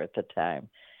manager at the time.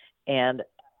 And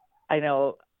I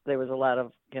know there was a lot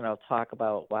of, talk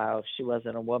about, wow, if she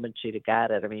wasn't a woman, she'd have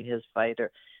got it. I mean, his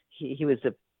fighter, he was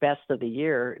the best of the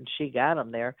year, and she got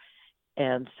him there.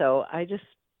 And so I just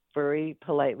very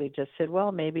politely just said,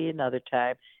 well, maybe another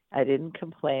time. I didn't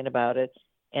complain about it.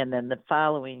 And then the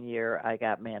following year, I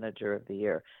got Manager of the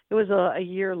Year. It was a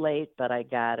year late, but I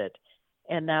got it.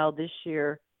 And now this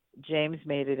year, James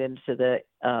made it into the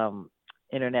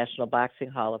International Boxing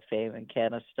Hall of Fame in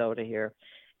Canastota here.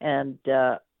 And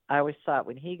I always thought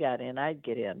when he got in, I'd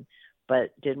get in. But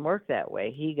it didn't work that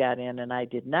way. He got in and I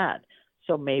did not.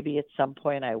 So maybe at some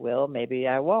point I will, maybe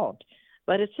I won't.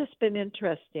 But it's just been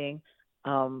interesting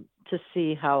to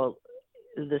see how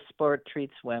the sport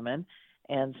treats women,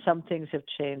 and some things have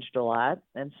changed a lot,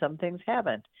 and some things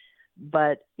haven't.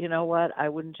 But you know what? I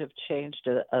wouldn't have changed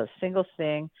a single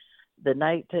thing. The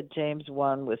night that James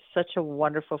won was such a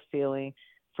wonderful feeling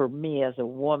for me as a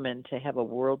woman to have a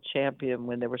world champion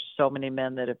when there were so many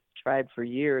men that have tried for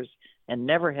years and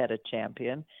never had a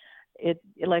champion. It,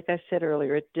 like I said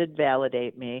earlier, it did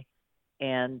validate me,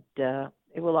 and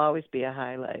it will always be a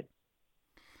highlight.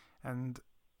 And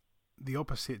the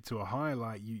opposite to a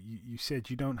highlight, you said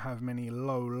you don't have many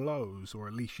low lows, or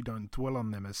at least you don't dwell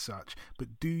on them as such.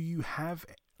 But do you have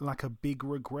like a big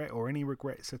regret or any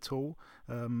regrets at all?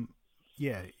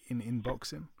 In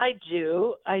boxing? I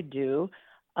do.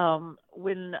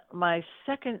 When my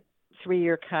second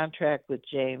 3-year contract with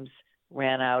James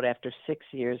ran out after 6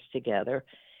 years together,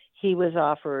 he was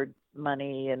offered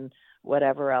money and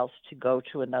whatever else to go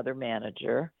to another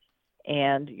manager.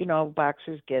 And, you know,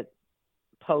 boxers get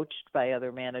poached by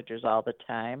other managers all the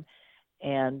time.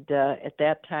 And at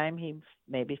that time, he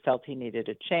maybe felt he needed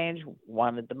a change,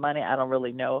 wanted the money. I don't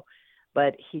really know.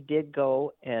 But he did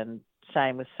go and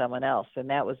sign with someone else.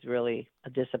 And that was really a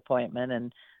disappointment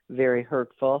and very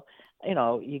hurtful. You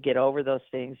know, you get over those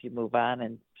things, you move on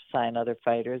and sign other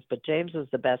fighters. But James was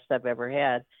the best I've ever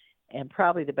had, and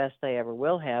probably the best I ever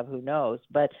will have, who knows.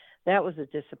 But that was a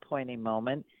disappointing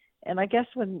moment. And I guess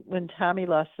when Tommy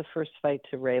lost the first fight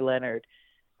to Ray Leonard,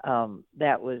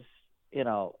 that was, you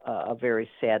know, a very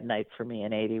sad night for me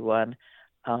in 81.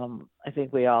 I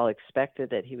think we all expected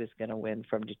that he was going to win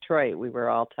from Detroit. We were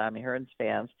all Tommy Hearns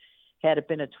fans. Had it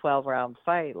been a 12-round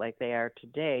fight like they are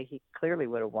today, he clearly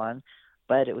would have won.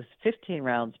 But it was 15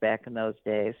 rounds back in those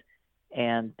days,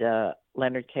 and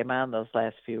Leonard came on those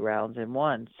last few rounds and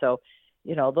won. So,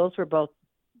 you know, those were both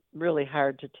really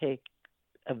hard to take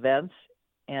events.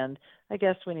 And I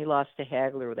guess when he lost to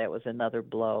Hagler, that was another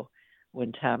blow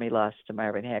when Tommy lost to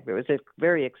Marvin Hagler. It was a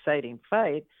very exciting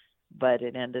fight, but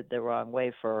it ended the wrong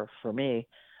way for me.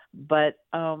 But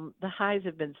the highs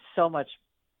have been so much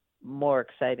more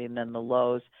exciting than the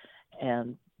lows,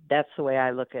 and that's the way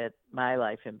I look at my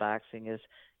life in boxing. Is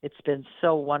it's been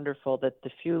so wonderful that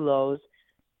the few lows,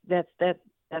 that's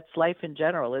life in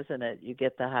general, isn't it? You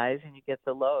get the highs and you get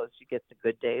the lows, you get the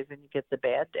good days and you get the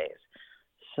bad days.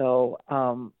 So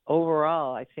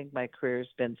overall, I think my career's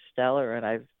been stellar, and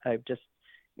I've just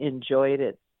enjoyed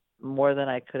it more than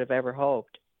I could have ever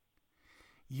hoped.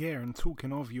 Yeah, and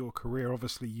talking of your career,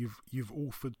 obviously you've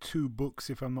authored 2 books,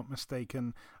 if I'm not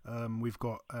mistaken. We've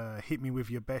got Hit Me With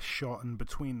Your Best Shot and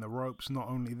Between the Ropes. Not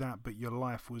only that, but your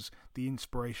life was the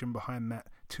inspiration behind that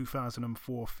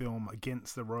 2004 film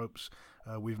Against the Ropes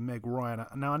with Meg Ryan.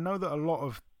 Now, I know that a lot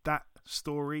of that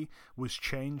story was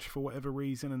changed for whatever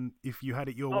reason, and if you had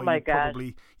it your way,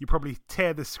 you probably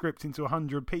tear the script into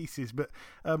 100 pieces. But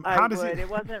how does it? It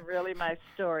wasn't really my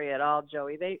story at all,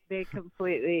 Joey. They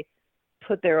completely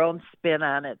put their own spin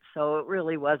on it, so it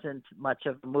really wasn't much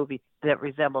of a movie that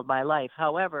resembled my life.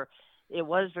 However, it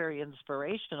was very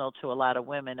inspirational to a lot of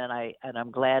women, and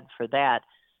I'm glad for that.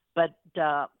 But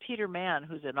Peter Mann,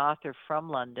 who's an author from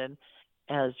London,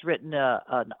 has written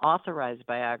an authorized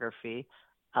biography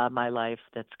on my life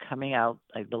that's coming out,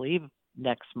 I believe,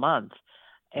 next month.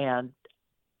 And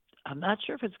I'm not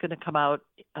sure if it's going to come out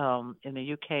in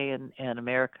the UK and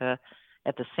America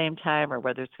at the same time, or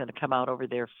whether it's going to come out over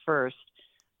there first.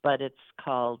 But it's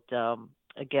called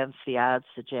Against the Odds,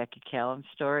 the Jackie Callan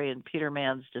story. And Peter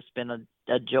Mann's just been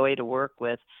a joy to work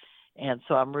with. And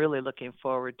so I'm really looking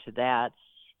forward to that.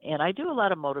 And I do a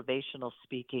lot of motivational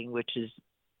speaking, which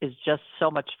is just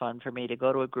so much fun for me to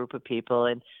go to a group of people.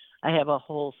 And I have a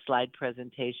whole slide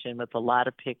presentation with a lot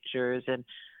of pictures and,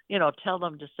 you know, tell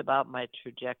them just about my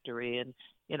trajectory and,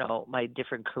 you know, my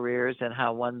different careers and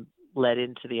how one led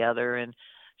into the other, and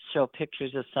show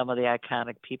pictures of some of the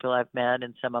iconic people I've met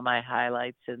and some of my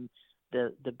highlights and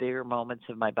the bigger moments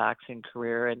of my boxing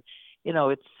career. And, you know,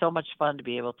 it's so much fun to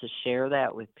be able to share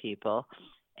that with people.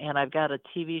 And I've got a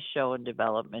TV show in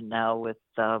development now with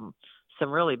some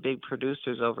really big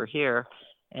producers over here,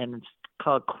 and it's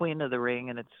called Queen of the Ring,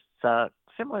 and it's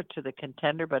similar to The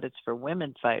Contender, but it's for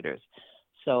women fighters.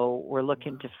 So we're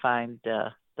looking to find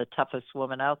the toughest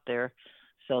woman out there.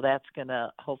 So that's going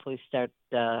to hopefully start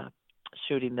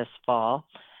shooting this fall.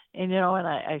 And, you know, and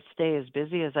I stay as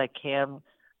busy as I can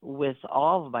with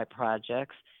all of my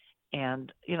projects.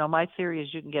 And, you know, my theory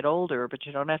is you can get older, but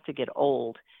you don't have to get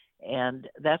old. And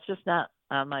that's just not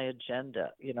on my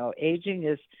agenda. You know, aging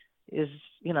is,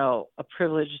 you know, a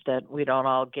privilege that we don't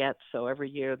all get. So every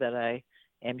year that I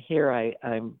am here,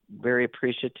 I'm very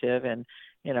appreciative, and,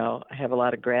 you know, I have a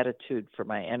lot of gratitude for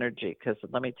my energy, because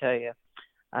let me tell you,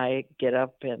 I get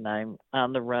up and I'm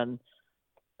on the run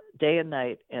day and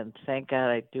night, and thank God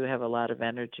I do have a lot of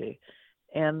energy.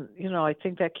 And, I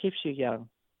think that keeps you young.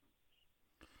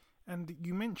 And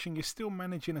you mentioned you're still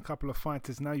managing a couple of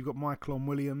fighters now. You've got Michael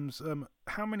Williams.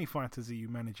 How many fighters are you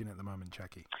managing at the moment,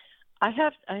 Jackie? I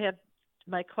have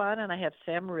Mike Kwan, and I have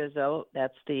Sam Rizzo.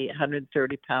 That's the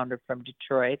 130-pounder from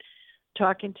Detroit.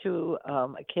 Talking to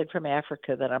a kid from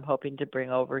Africa that I'm hoping to bring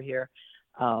over here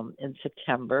in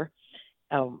September.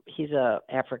 He's a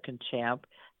African champ.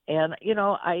 And,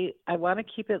 I want to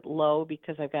keep it low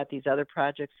because I've got these other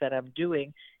projects that I'm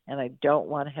doing, and I don't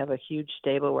want to have a huge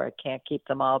stable where I can't keep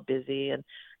them all busy. And,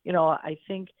 I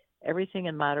think everything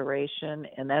in moderation,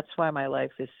 and that's why my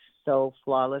life is so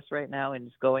flawless right now and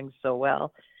is going so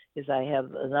well, is I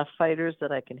have enough fighters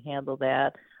that I can handle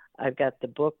that. I've got the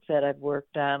book that I've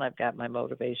worked on. I've got my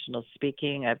motivational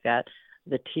speaking. I've got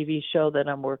the TV show that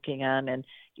I'm working on. And,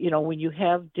 when you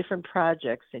have different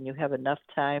projects and you have enough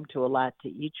time to allot to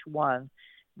each one,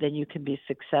 then you can be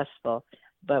successful.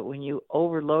 But when you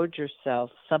overload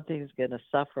yourself, something's going to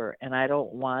suffer. And I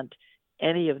don't want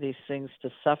any of these things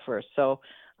to suffer. So,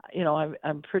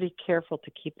 I'm pretty careful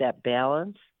to keep that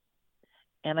balance.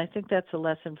 And I think that's a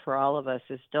lesson for all of us,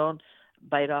 is don't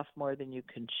bite off more than you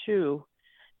can chew.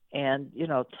 And,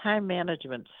 time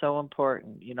management's so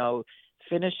important.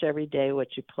 Finish every day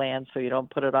what you plan so you don't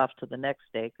put it off to the next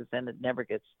day, because then it never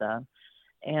gets done.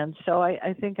 And so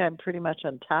I think I'm pretty much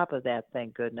on top of that,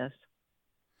 thank goodness.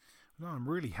 No, I'm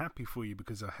really happy for you,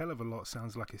 because a hell of a lot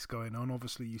sounds like it's going on.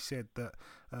 Obviously, you said that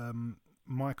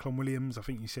Michael Williams, I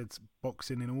think you said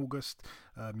boxing in August.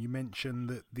 You mentioned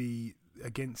that the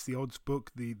Against the Odds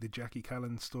book, the Jackie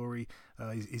Callan story,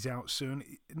 is out soon.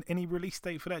 Any release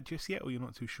date for that just yet, or you're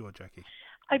not too sure, Jackie?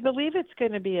 I believe it's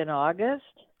going to be in August.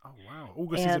 Oh wow,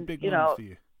 August is a big month for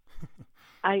you.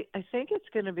 I think it's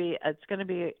going to be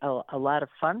a lot of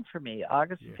fun for me.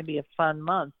 August is going to be a fun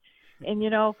month, and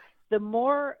the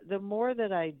more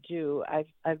that I do,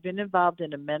 I've been involved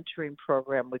in a mentoring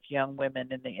program with young women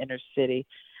in the inner city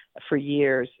for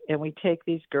years, and we take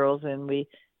these girls and we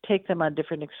take them on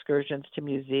different excursions to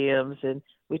museums, and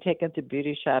we take them to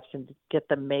beauty shops and get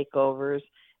them makeovers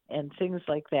and things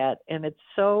like that. And it's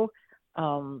so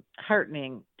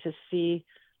heartening to see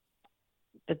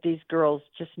that these girls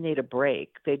just need a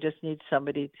break. They just need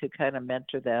somebody to kind of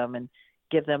mentor them and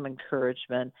give them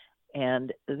encouragement.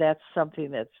 And that's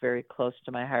something that's very close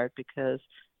to my heart, because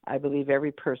I believe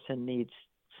every person needs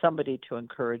somebody to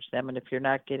encourage them. And if you're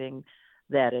not getting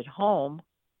that at home,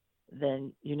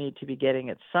 then you need to be getting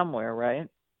it somewhere, right?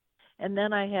 And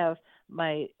then I have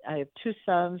 2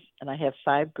 sons and I have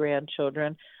 5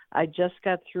 grandchildren. I just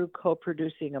got through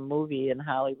co-producing a movie in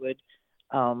Hollywood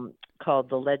called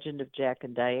The Legend of Jack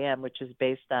and Diane, which is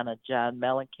based on a John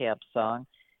Mellencamp song.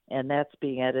 And that's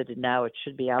being edited now. It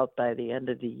should be out by the end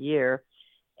of the year.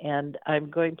 And I'm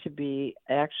going to be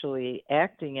actually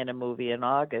acting in a movie in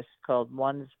August called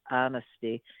One's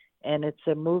Honesty. And it's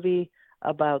a movie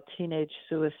about teenage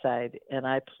suicide. And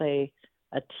I play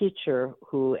a teacher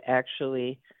who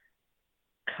actually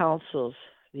counsels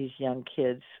these young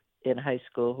kids in high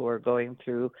school who are going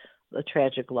through the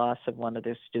tragic loss of one of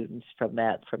their students from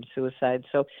suicide.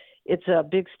 So it's a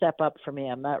big step up for me.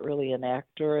 I'm not really an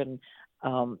actor, and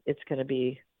it's going to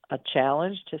be a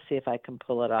challenge to see if I can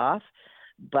pull it off.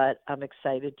 But I'm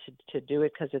excited to do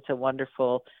it because it's a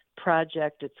wonderful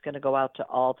project. It's going to go out to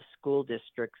all the school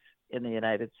districts in the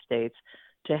United States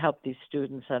to help these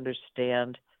students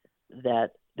understand that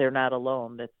they're not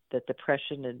alone, that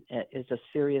depression is a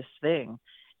serious thing,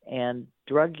 and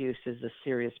drug use is a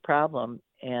serious problem,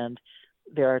 and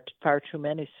there are far too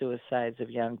many suicides of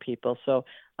young people. So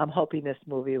I'm hoping this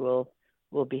movie will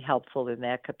be helpful in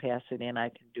that capacity, and I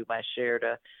can do my share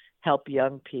to help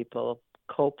young people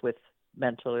cope with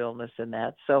mental illness and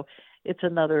that. So it's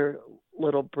another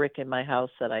little brick in my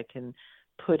house that I can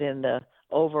put in the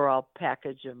overall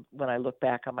package of when I look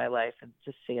back on my life and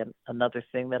just see another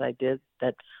thing that I did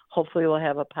that hopefully will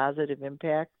have a positive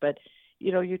impact. But,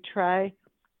 you try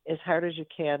as hard as you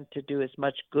can to do as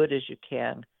much good as you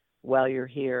can while you're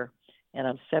here. And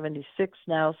I'm 76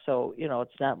 now, so,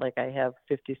 it's not like I have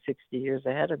 50, 60 years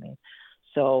ahead of me.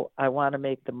 So I want to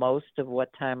make the most of what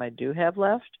time I do have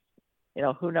left.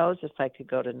 Who knows, if I could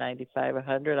go to 95,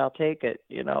 100, I'll take it,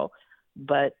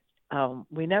 But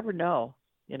we never know,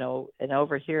 and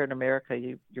over here in America,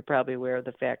 you're probably aware of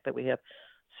the fact that we have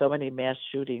so many mass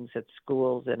shootings at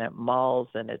schools and at malls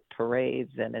and at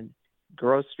parades and in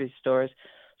grocery stores.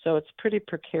 So it's pretty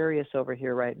precarious over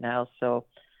here right now. So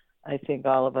I think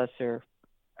all of us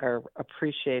are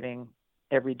appreciating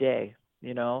every day,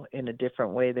 in a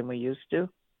different way than we used to.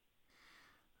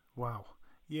 Wow.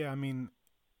 Yeah, I mean,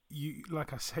 you,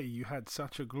 like I say, you had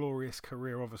such a glorious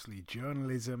career, obviously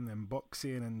journalism and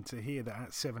boxing, and to hear that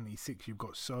at 76 you've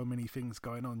got so many things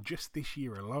going on just this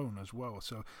year alone as well.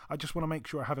 So I just want to make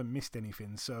sure I haven't missed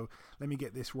anything. So let me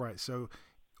get this right. So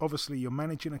obviously you're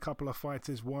managing a couple of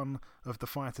fighters. One of the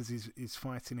fighters is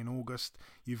fighting in August.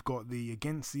 You've got the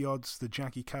Against the Odds, the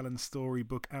Jackie Callan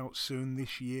storybook out soon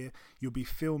this year. You'll be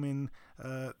filming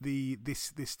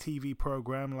this TV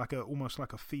program almost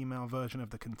like a female version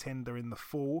of The Contender in the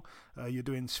fall. You're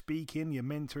doing speaking, you're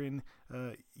mentoring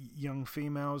young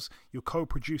females. You're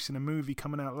co-producing a movie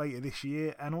coming out later this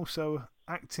year, and also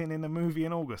acting in a movie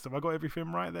in August. Have I got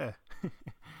everything right there?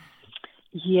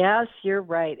 Yes, you're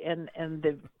right. And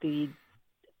the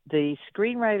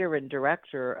screenwriter and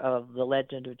director of The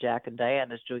Legend of Jack and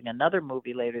Diane is doing another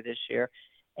movie later this year,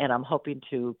 and I'm hoping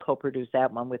to co-produce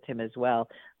that one with him as well.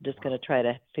 I'm just going to try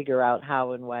to figure out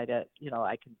how and why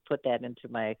I can put that into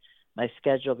my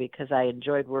schedule, because I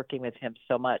enjoyed working with him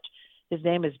so much. His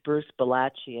name is Bruce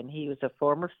Balachi, and he was a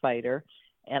former fighter,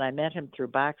 and I met him through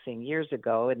boxing years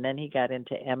ago, and then he got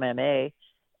into MMA,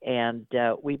 and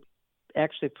we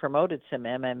actually promoted some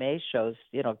MMA shows,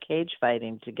 cage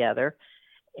fighting together.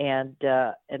 And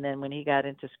then when he got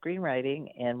into screenwriting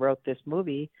and wrote this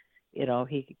movie,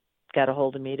 he got a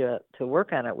hold of me to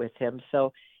work on it with him.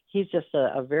 So he's just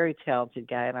a very talented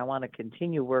guy, and I want to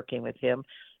continue working with him.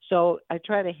 So I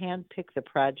try to handpick the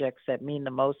projects that mean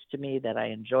the most to me, that I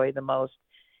enjoy the most.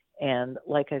 And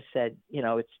like I said,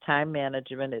 it's time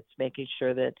management. It's making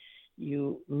sure that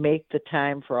you make the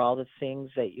time for all the things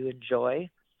that you enjoy.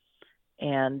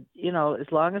 And,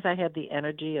 as long as I have the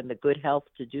energy and the good health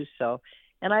to do so,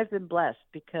 and I've been blessed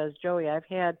because, Joey, I've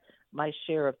had my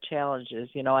share of challenges.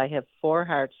 I have 4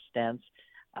 heart stents.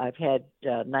 I've had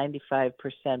 95%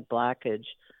 blockage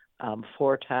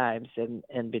 4 times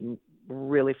and been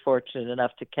really fortunate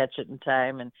enough to catch it in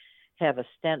time and have a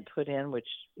stent put in, which,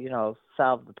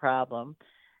 solved the problem.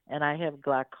 And I have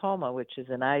glaucoma, which is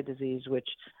an eye disease, which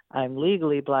I'm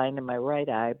legally blind in my right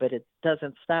eye, but it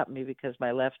doesn't stop me because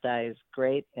my left eye is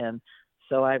great. And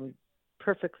so I'm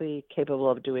perfectly capable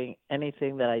of doing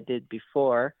anything that I did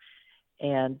before.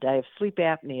 And I have sleep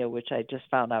apnea, which I just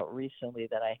found out recently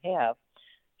that I have.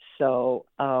 So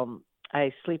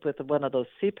I sleep with one of those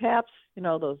CPAPs,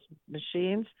 those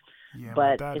machines. Yeah,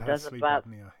 but my dad it has doesn't sleep bother.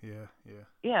 apnea. Yeah.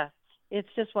 Yeah, it's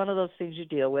just one of those things you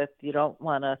deal with. You don't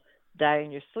want to die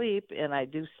in your sleep, and I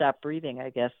do stop breathing, I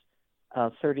guess,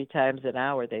 30 times an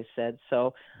hour, they said.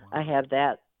 So I have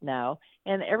that now.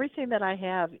 And everything that I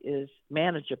have is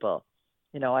manageable.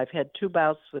 I've had 2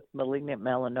 bouts with malignant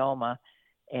melanoma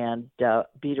and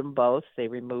beat them both. They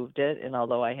removed it, and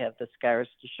although I have the scars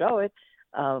to show it,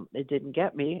 it didn't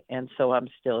get me, and so I'm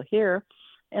still here.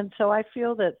 And so I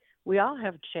feel that we all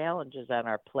have challenges on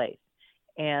our plate,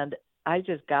 and I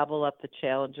just gobble up the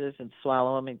challenges and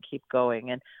swallow them and keep going.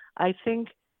 And I think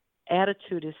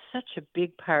attitude is such a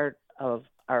big part of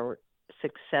our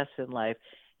success in life.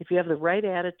 If you have the right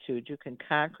attitude, you can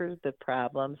conquer the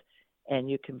problems and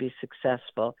you can be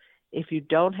successful. If you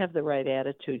don't have the right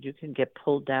attitude, you can get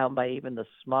pulled down by even the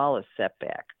smallest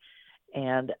setback.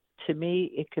 And to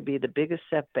me, it could be the biggest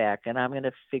setback, and I'm going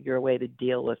to figure a way to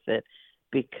deal with it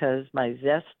because my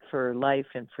zest for life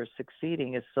and for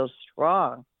succeeding is so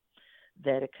strong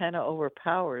that it kind of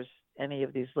overpowers any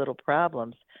of these little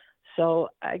problems. So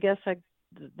I guess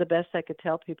the best I could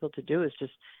tell people to do is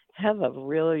just have a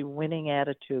really winning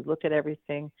attitude. Look at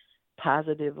everything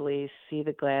positively, see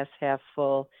the glass half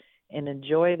full, and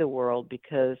enjoy the world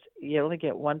because you only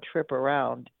get one trip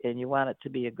around and you want it to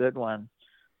be a good one.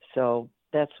 So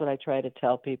that's what I try to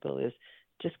tell people is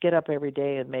just get up every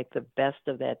day and make the best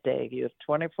of that day. You have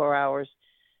 24 hours.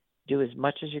 Do as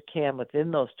much as you can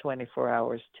within those 24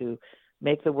 hours to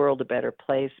make the world a better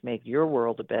place, make your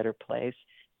world a better place,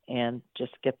 and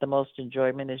just get the most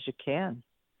enjoyment as you can.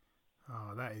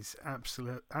 Oh, that is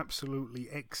absolutely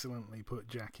excellently put,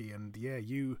 Jackie. And yeah,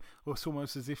 it's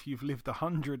almost as if you've lived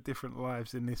 100 different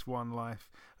lives in this one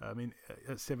life. I mean,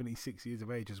 at 76 years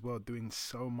of age as well, doing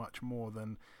so much more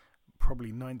than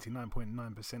probably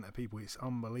 99.9% of people. It's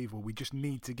unbelievable. We just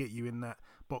need to get you in that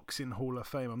Boxing Hall of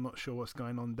Fame. I'm not sure what's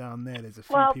going on down there. There's a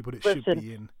few people that should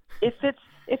be in. if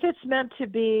it's meant to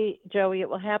be, Joey, it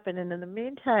will happen. And in the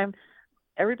meantime,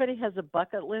 everybody has a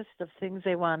bucket list of things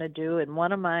they want to do, and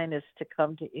one of mine is to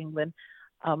come to England.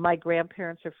 My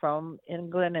grandparents are from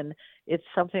England, and it's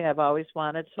something I've always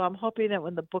wanted. So I'm hoping that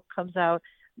when the book comes out,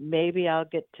 maybe I'll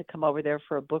get to come over there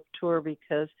for a book tour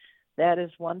because that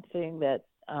is one thing that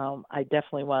I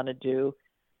definitely want to do,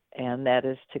 and that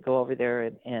is to go over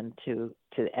there and to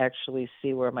actually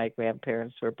see where my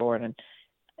grandparents were born.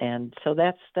 And so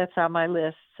that's on my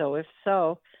list. So if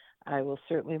so, I will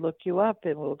certainly look you up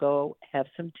and we'll go have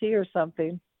some tea or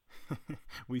something.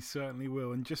 We certainly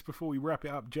will. And just before we wrap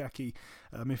it up, Jackie,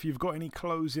 if you've got any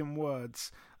closing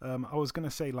words, I was going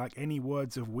to say, like, any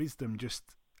words of wisdom, just,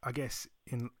 I guess,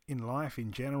 in life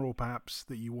in general, perhaps,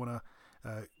 that you want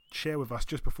to share with us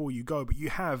just before you go. But you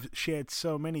have shared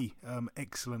so many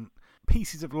excellent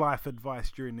pieces of life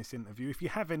advice during this interview. If you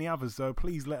have any others, though,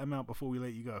 please let them out before we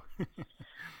let you go.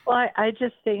 Well, I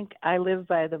just think I live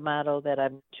by the motto that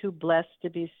I'm too blessed to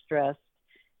be stressed,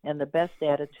 and the best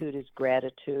attitude is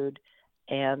gratitude,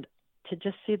 and to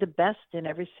just see the best in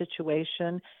every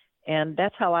situation. And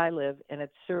that's how I live, and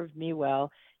it's served me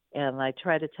well. And I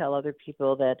try to tell other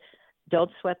people that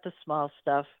don't sweat the small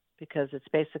stuff, because it's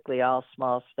basically all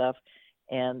small stuff,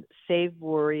 and save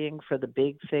worrying for the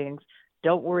big things.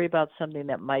 Don't worry about something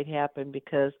that might happen,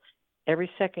 because every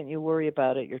second you worry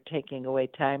about it, you're taking away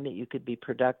time that you could be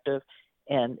productive.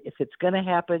 And if it's going to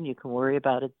happen, you can worry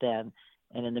about it then.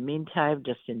 And in the meantime,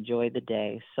 just enjoy the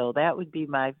day. So that would be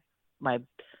my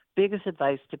biggest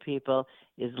advice to people,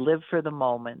 is live for the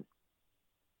moment.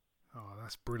 Oh,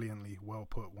 that's brilliantly well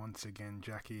put once again,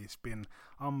 Jackie. It's been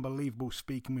unbelievable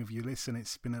speaking with you. Listen,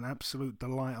 it's been an absolute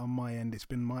delight on my end. It's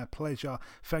been my pleasure.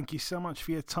 Thank you so much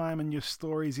for your time and your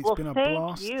stories. It's been a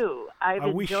blast. Thank you. I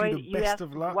wish you the best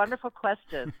of luck. Wonderful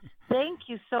questions. Thank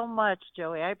you so much,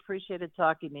 Joey. I appreciated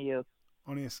talking to you.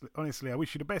 Honestly, I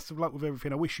wish you the best of luck with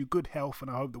everything. I wish you good health, and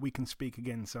I hope that we can speak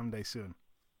again someday soon.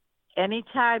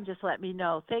 Anytime, just let me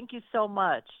know. Thank you so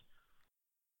much.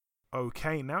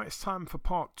 Okay, now it's time for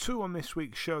part 2 on this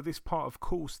week's show. This part, of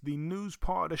course, the news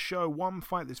part of the show. One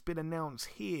fight that's been announced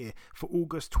here for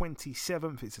August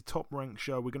 27th. It's a top-ranked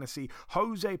show. We're going to see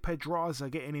Jose Pedraza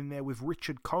getting in there with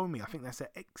Richard Comey. I think that's an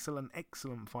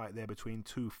excellent fight there between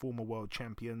two former world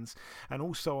champions. And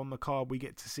also on the card, we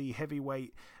get to see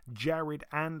heavyweight Jared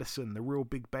Anderson, the real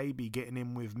big baby, getting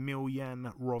in with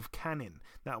Miljan Rovkanin.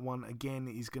 That one, again,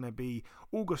 is going to be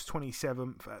August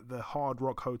 27th at the Hard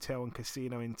Rock Hotel and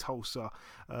Casino in Tulsa.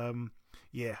 I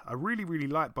really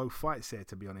like both fights there,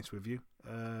 to be honest with you.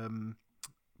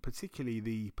 Particularly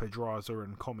the Pedraza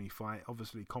and Comey fight.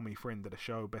 Obviously, Comey, friend of the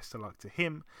show. Best of luck to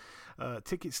him.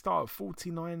 Tickets start at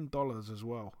 $49 as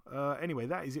well. Anyway,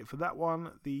 that is it for that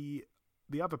one. The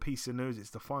other piece of news,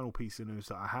 it's the final piece of news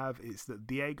that I have, it's that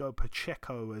Diego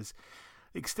Pacheco has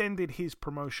extended his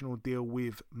promotional deal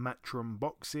with Matchroom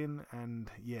Boxing, and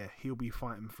he'll be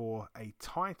fighting for a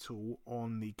title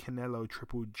on the Canelo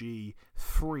Triple G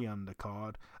 3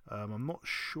 undercard. I'm not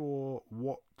sure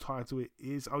what title it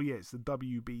is. It's the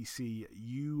WBC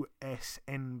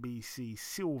USNBC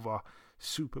Silver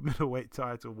Super Middleweight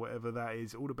title, whatever that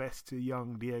is. All the best to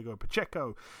young Diego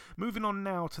Pacheco. Moving on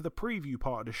now to the preview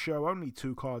part of the show. Only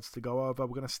 2 cards to go over.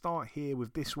 We're going to start here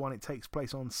with this one. It takes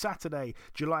place on Saturday,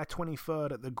 July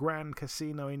 23rd at the Grand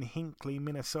Casino in Hinckley,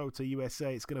 Minnesota,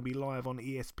 USA. It's going to be live on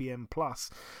ESPN+.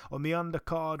 On the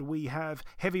undercard, we have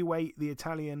heavyweight, the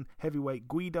Italian heavyweight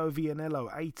Guido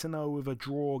Vianello, 8-0 with a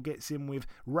draw, gets in with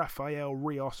Rafael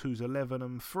Rios, who's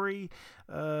 11-3.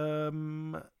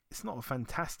 It's not a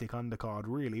fantastic undercard,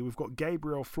 really. We've got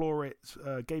Gabriel Flores Jr.,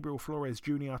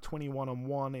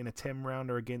 21-1 in a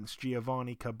 10-rounder against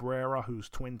Giovanni Cabrera, who's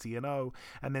 20-0.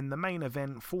 And then the main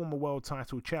event, former world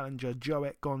title challenger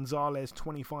Joet Gonzalez,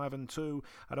 25-2.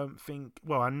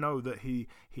 I know that he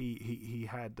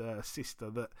had a sister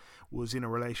that was in a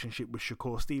relationship with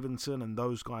Shakur Stevenson, and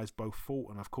those guys both fought,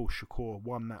 and of course Shakur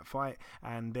won that fight.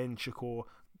 And then Shakur,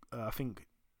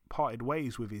 parted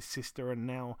ways with his sister, and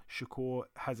now Shakur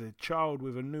has a child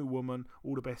with a new woman.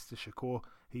 All the best to Shakur.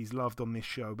 He's loved on this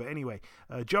show. But anyway,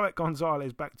 Joet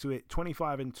Gonzalez, back to it,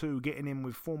 25-2, getting in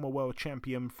with former world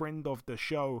champion, friend of the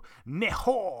show,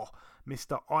 Nehor,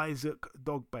 Mr. Isaac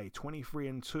Dogboe,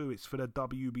 23-2. It's for the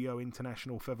WBO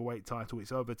International Featherweight title.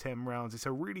 It's over 10 rounds. It's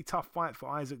a really tough fight for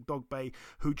Isaac Dogboe,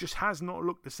 who just has not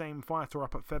looked the same fighter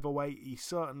up at featherweight. He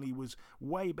certainly was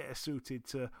way better suited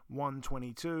to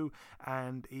 122,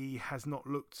 and he has not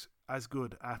looked as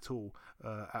good at all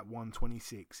at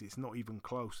 126. It's not even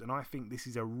close, and I think this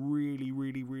is a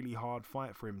really hard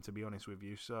fight for him, to be honest with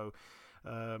you. So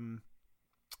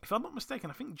if I'm not mistaken,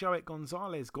 I think Joet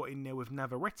Gonzalez got in there with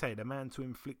Navarrete, the man to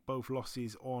inflict both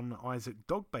losses on Isaac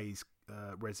Dogboe's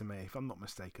resume, if I'm not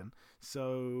mistaken.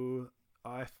 So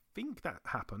I think that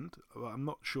happened. I'm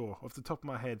not sure. Off the top of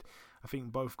my head, I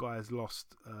think both guys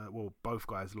lost. Both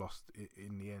guys lost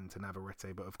in the end to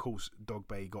Navarrete, but of course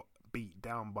Dogboe got beat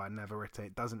down by Navarrete.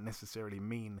 It doesn't necessarily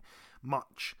mean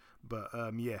much, but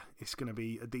yeah, it's going to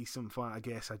be a decent fight, I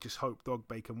guess. I just hope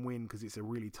Dogboe can win because it's a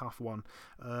really tough one.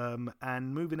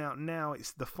 And moving out now,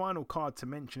 it's the final card to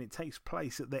mention. It takes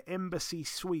place at the Embassy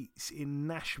Suites in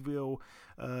Nashville,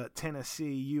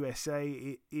 Tennessee, USA.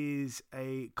 It is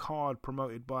a card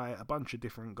promoted by a bunch of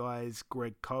different guys: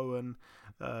 Greg Cohen,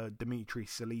 Dimitri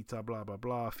Salita, blah blah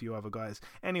blah, a few other guys.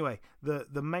 Anyway,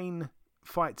 the main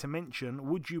fight to mention,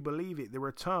 would you believe it, the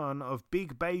return of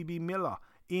Big Baby Miller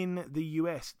in the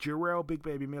US. Jarrell Big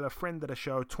Baby Miller, friend of the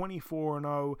show,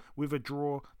 24-0 with a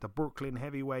draw. The Brooklyn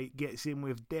heavyweight gets in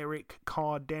with Derek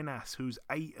Cardenas, who's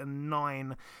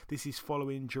 8-9. This is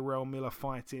following Jarrell Miller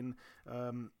fighting,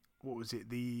 what was it,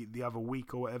 the other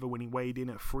week or whatever, when he weighed in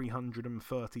at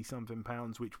 330 something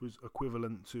pounds, which was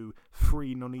equivalent to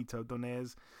 3 Nonito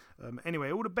Donaires.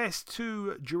 Anyway, all the best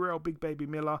to Jarrell Big Baby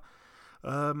Miller.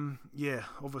 Yeah,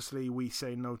 obviously we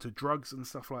say no to drugs and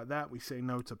stuff like that. We say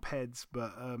no to peds,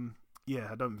 but yeah,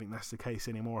 I don't think that's the case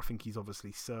anymore. I think he's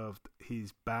obviously served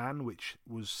his ban, which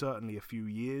was certainly a few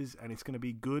years, and it's going to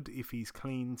be good if he's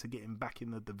clean to get him back in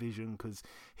the division, because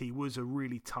he was a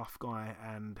really tough guy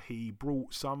and he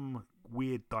brought some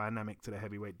weird dynamic to the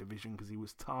heavyweight division because he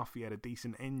was tough, he had a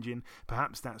decent engine.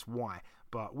 Perhaps that's why,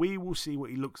 but we will see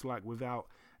what he looks like without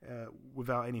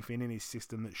anything in his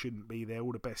system that shouldn't be there.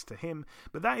 All the best to him.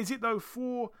 But that is it though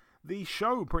for the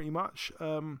show, pretty much.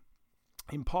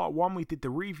 In part 1, we did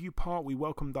the review part. We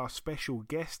welcomed our special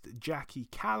guest, Jackie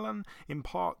Callan. In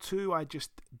part 2, I just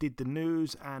did the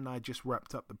news and I just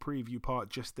wrapped up the preview part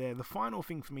just there. The final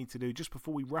thing for me to do just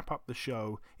before we wrap up the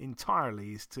show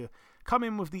entirely is to come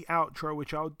in with the outro,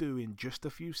 which I'll do in just a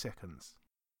few seconds.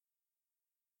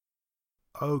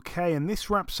 Okay, and this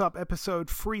wraps up episode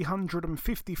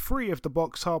 353 of the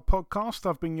Box Hard Podcast.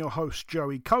 I've been your host,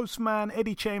 Joey Coastman.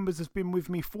 Eddie Chambers has been with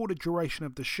me for the duration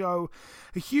of the show.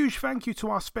 A huge thank you to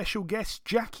our special guest,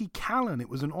 Jackie Callan. It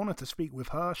was an honour to speak with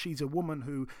her. She's a woman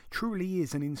who truly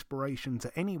is an inspiration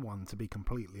to anyone, to be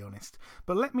completely honest.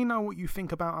 But let me know what you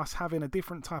think about us having a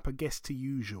different type of guest to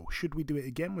usual. Should we do it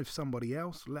again with somebody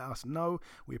else? Let us know.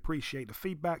 We appreciate the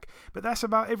feedback. But that's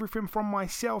about everything from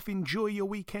myself. Enjoy your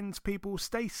weekends, people.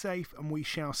 Stay safe, and we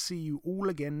shall see you all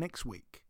again next week.